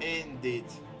 Indeed.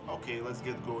 Okay, let's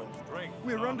get going.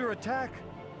 We're under attack.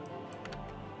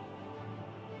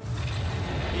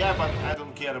 Yeah, but I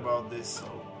don't care about this,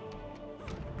 so...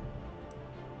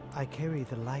 I carry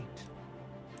the light.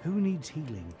 Who needs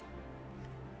healing?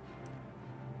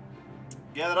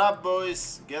 Gather up,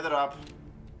 boys. Gather up.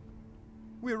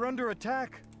 We're under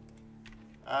attack.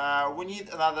 We need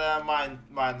another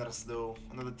miners, though.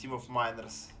 Another team of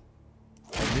miners.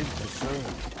 I live to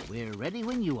serve. We're ready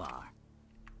when you are.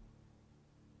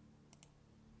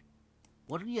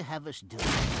 What will you have us do?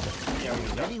 Yeah,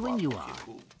 we're ready when you are.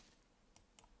 Cool.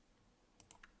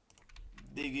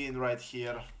 Dig in right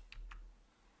here.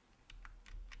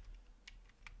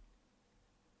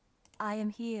 I am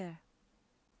here.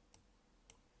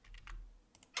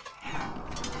 Yeah,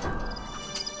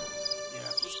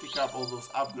 please pick up all those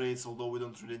upgrades, although we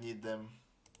don't really need them.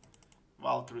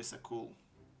 Valkyries are cool.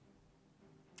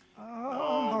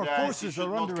 Oh, our guys, forces you should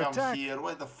are not under come attack. here.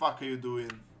 What the fuck are you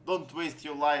doing? Don't waste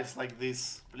your lives like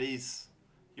this, please.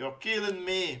 You're killing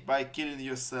me by killing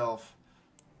yourself.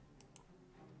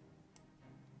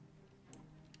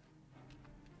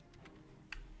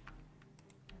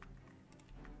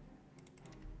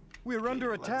 We're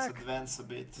under attack. Let's advance a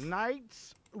bit.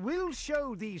 Knights, we'll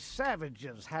show these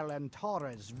savages how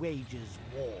Lantaras wages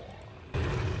war.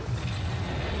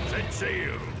 Set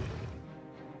sail.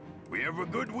 We have a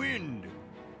good wind.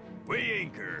 Weigh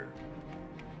anchor.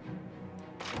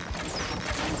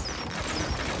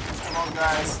 Come on,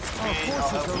 guys. Our Okay, I'll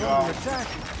forces help you are under out. attack.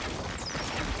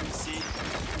 See,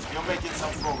 you're making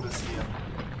some progress here.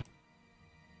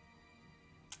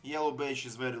 Yellow beige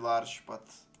is very large, but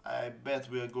I bet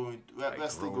we are going. We're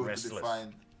still going to be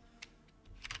fine.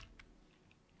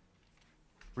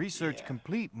 Research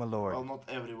complete, my lord. Well, not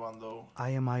everyone though.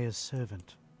 I am Aya's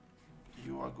servant.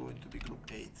 You are going to be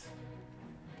group 8.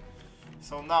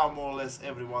 So now more or less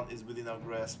everyone is within our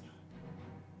grasp.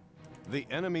 The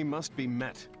enemy must be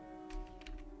met.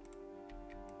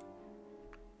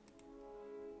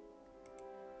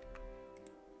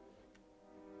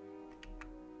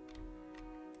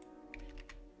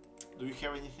 Do you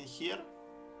have anything here?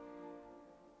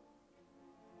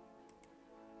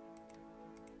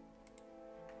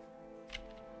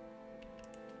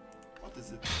 What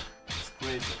is it?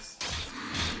 Scrapers.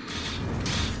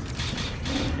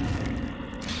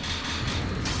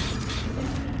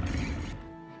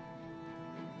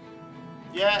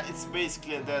 Yeah, it's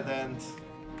basically a dead end.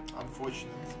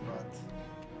 Unfortunate, but...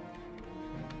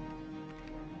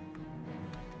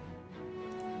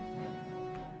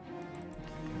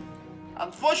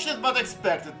 Unfortunate but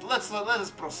expected. Let us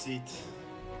proceed.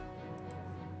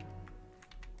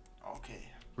 Okay.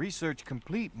 Research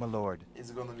complete, my lord. It's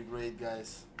gonna be great,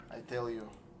 guys. I tell you.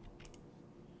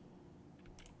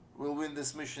 We'll win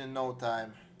this mission in no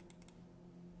time.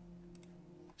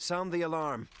 Sound the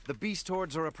alarm. The Beast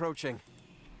Hordes are approaching.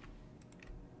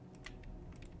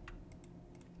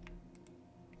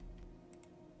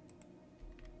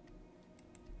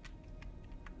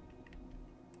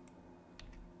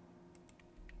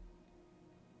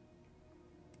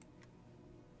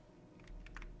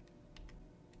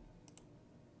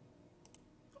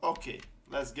 Okay,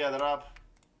 let's gather up.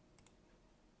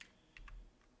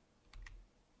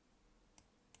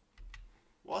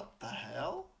 What the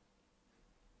hell?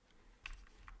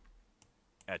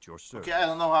 At your service. Okay, I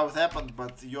don't know how it happened,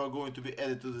 but you're going to be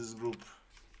added to this group.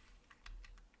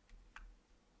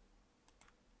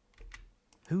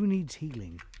 Who needs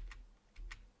healing?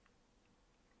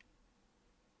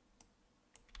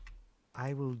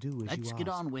 I will do as you ask. Let's get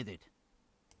on with it.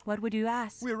 What would you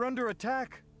ask? We're under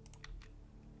attack.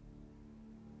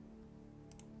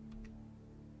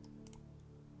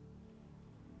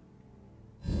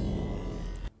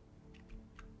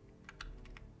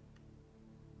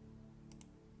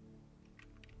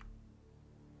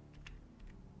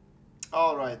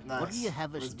 Alright, nice. What do you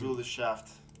have us Let's do? build a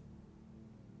shaft.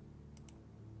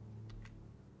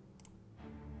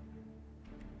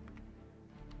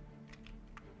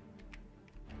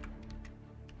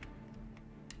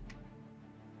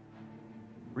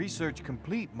 Research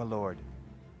complete, my lord.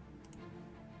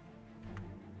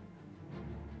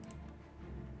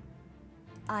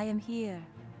 I am here.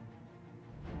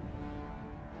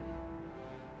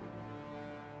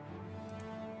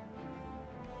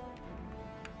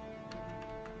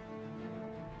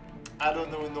 I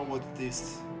don't even know what it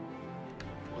is.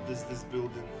 What is this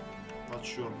building? Not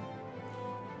sure.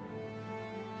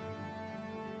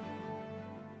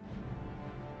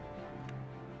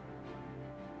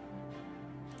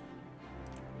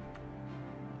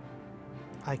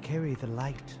 I carry the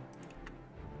light.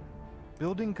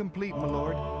 Building complete, my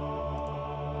lord.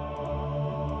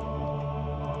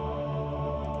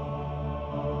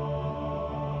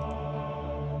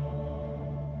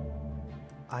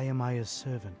 I am Aya's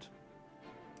servant.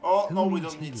 Oh, Who no, we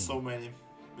needs don't need healing? so many.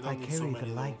 We I don't need so carry many.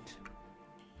 the though. light.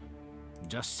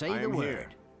 Just say I the am word. here.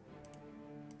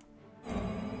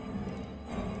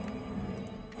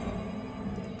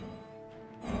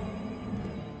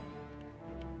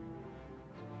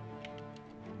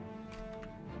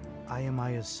 I am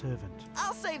Aya's servant.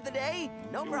 I'll save the day.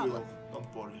 No You problem. will.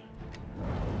 Don't worry.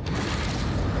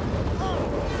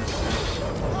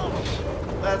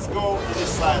 Let's go to this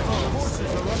side.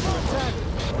 Forces are under attack.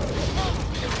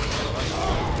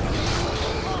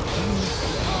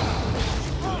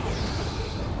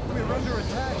 We're under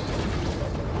attack.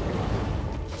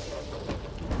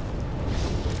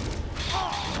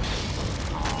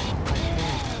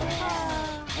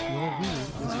 Your will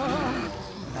is good.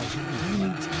 As you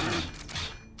need time.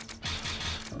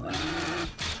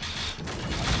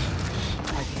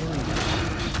 I carry the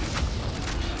light.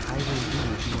 I will do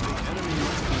what you want.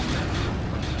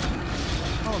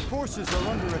 Our forces are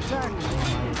under attack. I am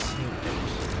Aya's servant.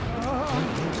 Don't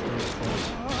haste your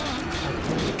fall. I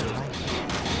carry the light.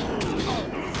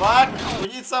 Fuck! We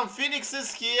need some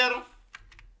phoenixes here.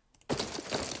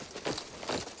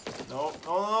 No,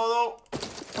 no, no, no.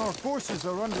 Our forces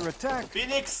are under attack.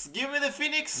 Phoenix, give me the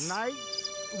phoenix. Knights,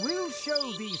 we'll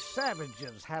show these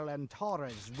savages how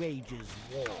Lantaras wages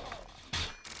war.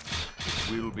 It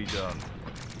will be done.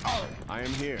 I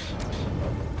am here.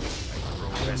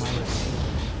 I am Aya's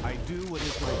servant. I do what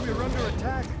is my We're under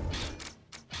attack.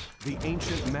 The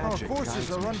ancient Our magic forces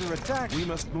guides are me. under attack. We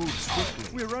must move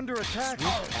swiftly. We're under attack.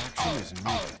 Swift action is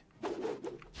needed.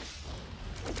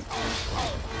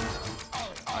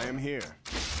 I am here.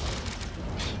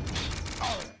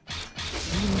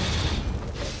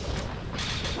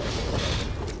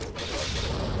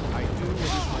 I do what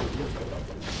is my duty.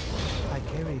 I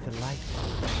carry the light.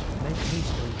 Make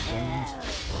haste, O friends.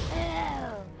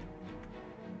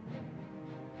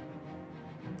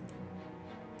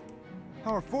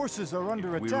 Our forces are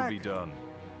under It will attack. be done.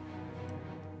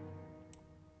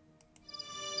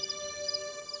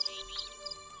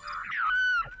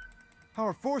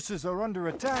 Our forces are under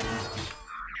attack.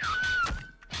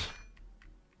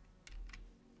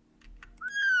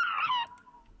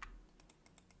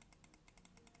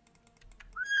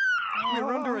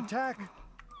 We're under attack.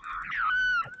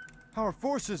 Our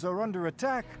forces are under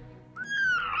attack.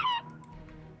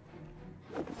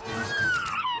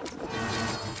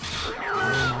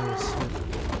 I am Aya's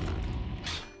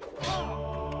servant.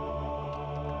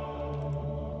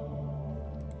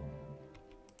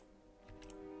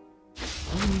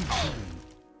 Who needs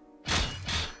healing?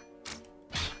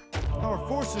 Our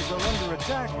forces are under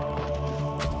attack.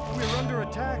 We're under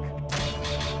attack.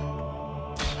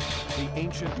 The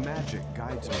ancient magic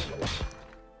guides me.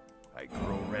 I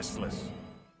grow restless.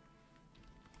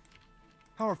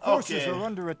 Our forces Okay. are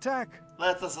under attack.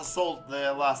 Let us assault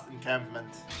the last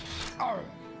encampment.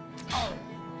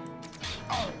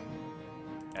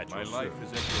 At my life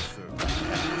is at your service.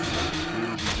 It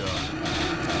will be done.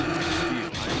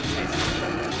 Steel, I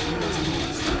am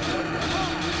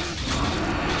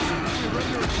We're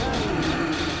under attack.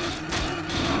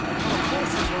 Our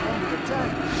forces are under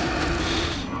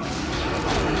attack.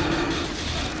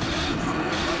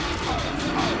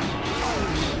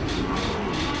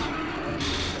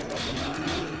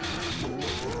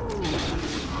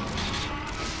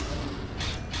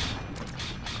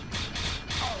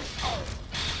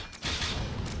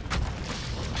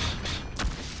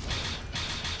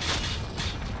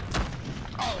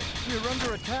 We're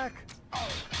under attack.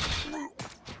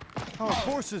 Our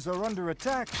forces are under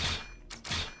attack.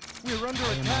 We're under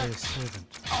I am attack. Aya's servant.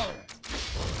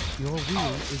 Your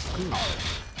will is good.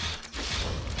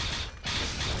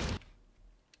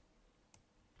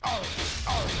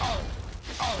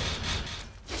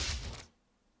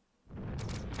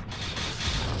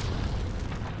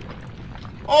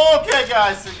 Okay,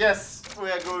 guys, I guess we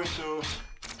are going to...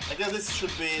 I guess this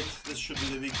should be it. This should be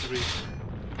the victory.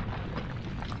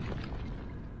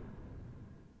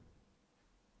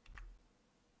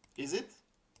 Is it?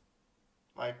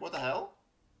 Like, what the hell?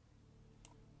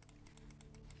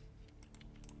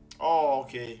 Oh,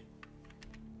 okay.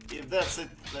 If that's it,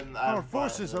 then I'm Our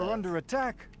forces fine with are that. under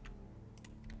attack.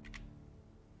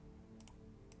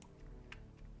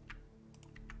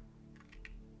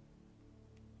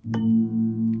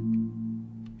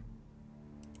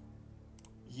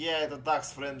 Yeah, it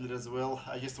attacks friendly as well.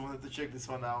 I just wanted to check this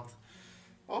one out.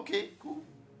 Okay, cool.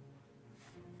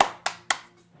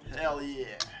 Hell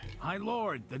yeah. High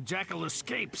Lord, the Jackal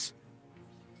escapes!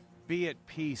 Be at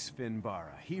peace,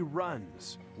 Finbara. He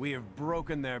runs. We have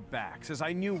broken their backs, as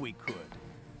I knew we could.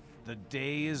 The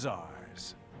day is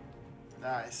ours.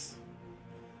 Nice.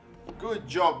 Good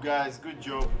job, guys. Good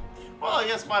job. Well, I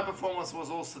guess my performance was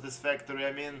all satisfactory.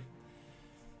 I mean,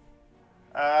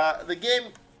 the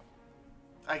game...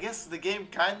 I guess the game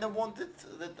kinda wanted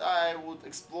that I would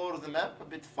explore the map a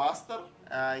bit faster.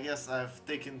 I guess I've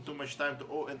taken too much time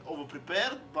and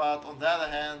over-prepared, but on the other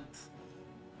hand,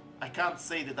 I can't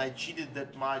say that I cheated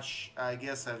that much. I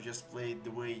guess I've just played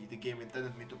the way the game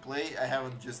intended me to play. I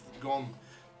haven't just gone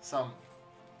some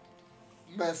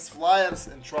mass flyers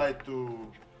and tried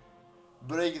to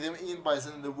break them in by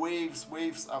sending the waves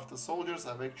after soldiers.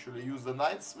 I've actually used the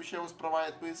knights which I was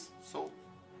provided with, so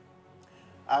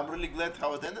I'm really glad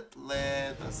how it ended.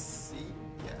 Let us see.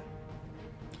 Yeah,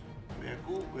 we are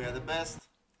cool, we are the best.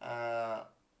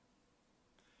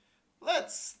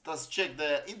 Let's just check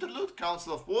the interlude.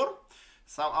 Council of War.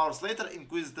 Some hours later,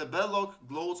 Inquisitor Belloc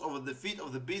gloats over the defeat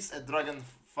of the beast at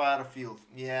Dragonfire Field.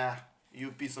 Yeah,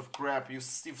 you piece of crap. You've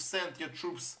sent your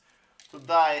troops to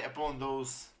die upon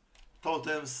those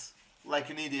totems like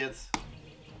an idiot.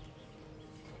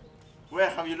 Where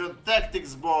have you learned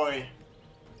tactics, boy?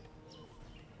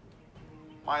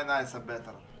 My knights are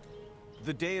better.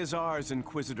 The day is ours,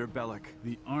 Inquisitor Belloc.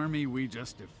 The army we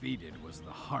just defeated was the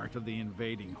heart of the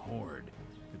invading horde.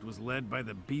 It was led by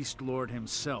the Beast Lord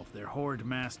himself, their horde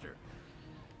master.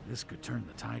 This could turn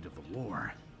the tide of the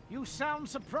war. You sound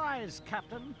surprised,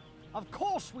 Captain. Of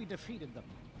course we defeated them.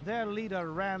 Their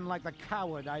leader ran like the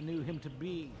coward I knew him to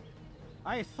be.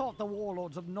 I thought the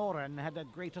warlords of Norren had a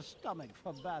greater stomach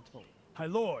for battle. High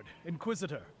Lord,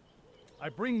 Inquisitor, I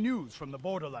bring news from the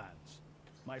borderlands.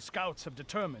 My scouts have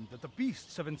determined that the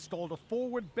beasts have installed a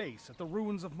forward base at the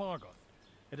ruins of Margoth.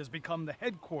 It has become the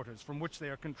headquarters from which they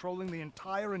are controlling the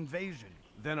entire invasion.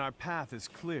 Then our path is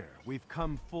clear. We've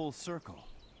come full circle.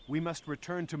 We must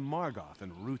return to Margoth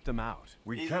and root them out.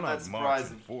 We cannot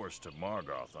march in force to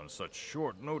Margoth on such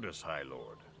short notice, High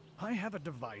Lord. I have a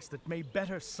device that may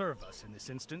better serve us in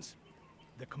this instance.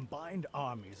 The combined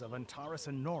armies of Antares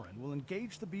and Norren will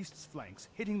engage the beasts' flanks,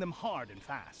 hitting them hard and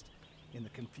fast. In the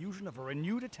confusion of a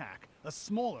renewed attack, a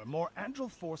smaller, more agile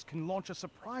force can launch a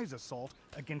surprise assault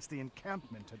against the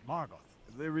encampment at Margoth.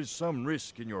 There is some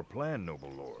risk in your plan,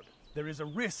 noble lord. There is a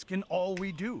risk in all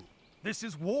we do. This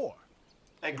is war.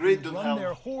 Agreed, if we run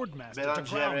their horde master to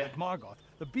ground at Margoth,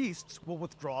 the beasts will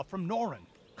withdraw from Norren.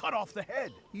 Cut off the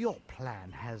head. Your plan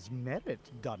has merit,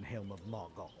 Dunhelm of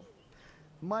Margoth.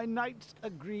 My knights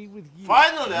agree with you.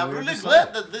 Finally, I'm really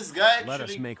glad that this guy actually... Let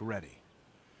us make ready.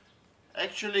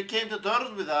 Actually came to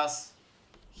terms with us.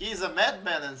 He's a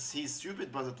madman and he's stupid,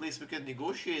 but at least we can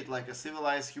negotiate like a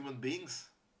civilized human beings.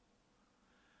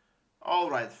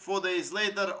 Alright, 4 days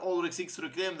later, Alric seeks to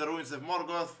reclaim the ruins of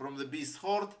Morgoth from the Beast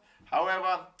Horde.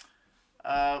 However,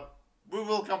 we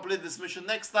will complete this mission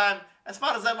next time. As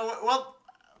far as I'm aware, well,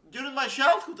 during my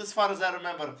childhood, as far as I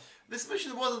remember, this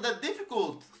mission wasn't that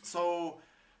difficult. So,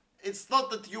 it's not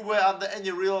that you were under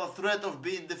any real threat of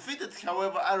being defeated.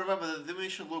 However, I remember that the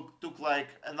mission took like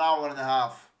an hour and a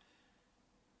half.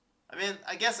 I mean,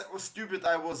 I guess it was stupid.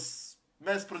 I was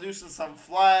mass producing some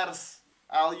flyers.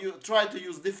 I'll try to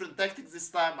use different tactics this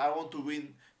time. I want to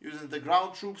win using the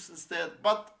ground troops instead.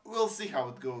 But we'll see how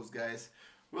it goes, guys.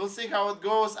 We'll see how it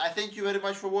goes. I thank you very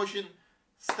much for watching.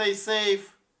 Stay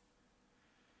safe.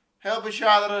 Help each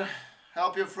other.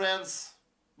 Help your friends.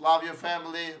 Love your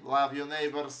family. Love your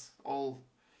neighbors. All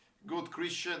good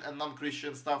Christian and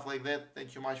non-Christian stuff like that.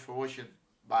 Thank you much for watching.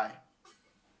 Bye.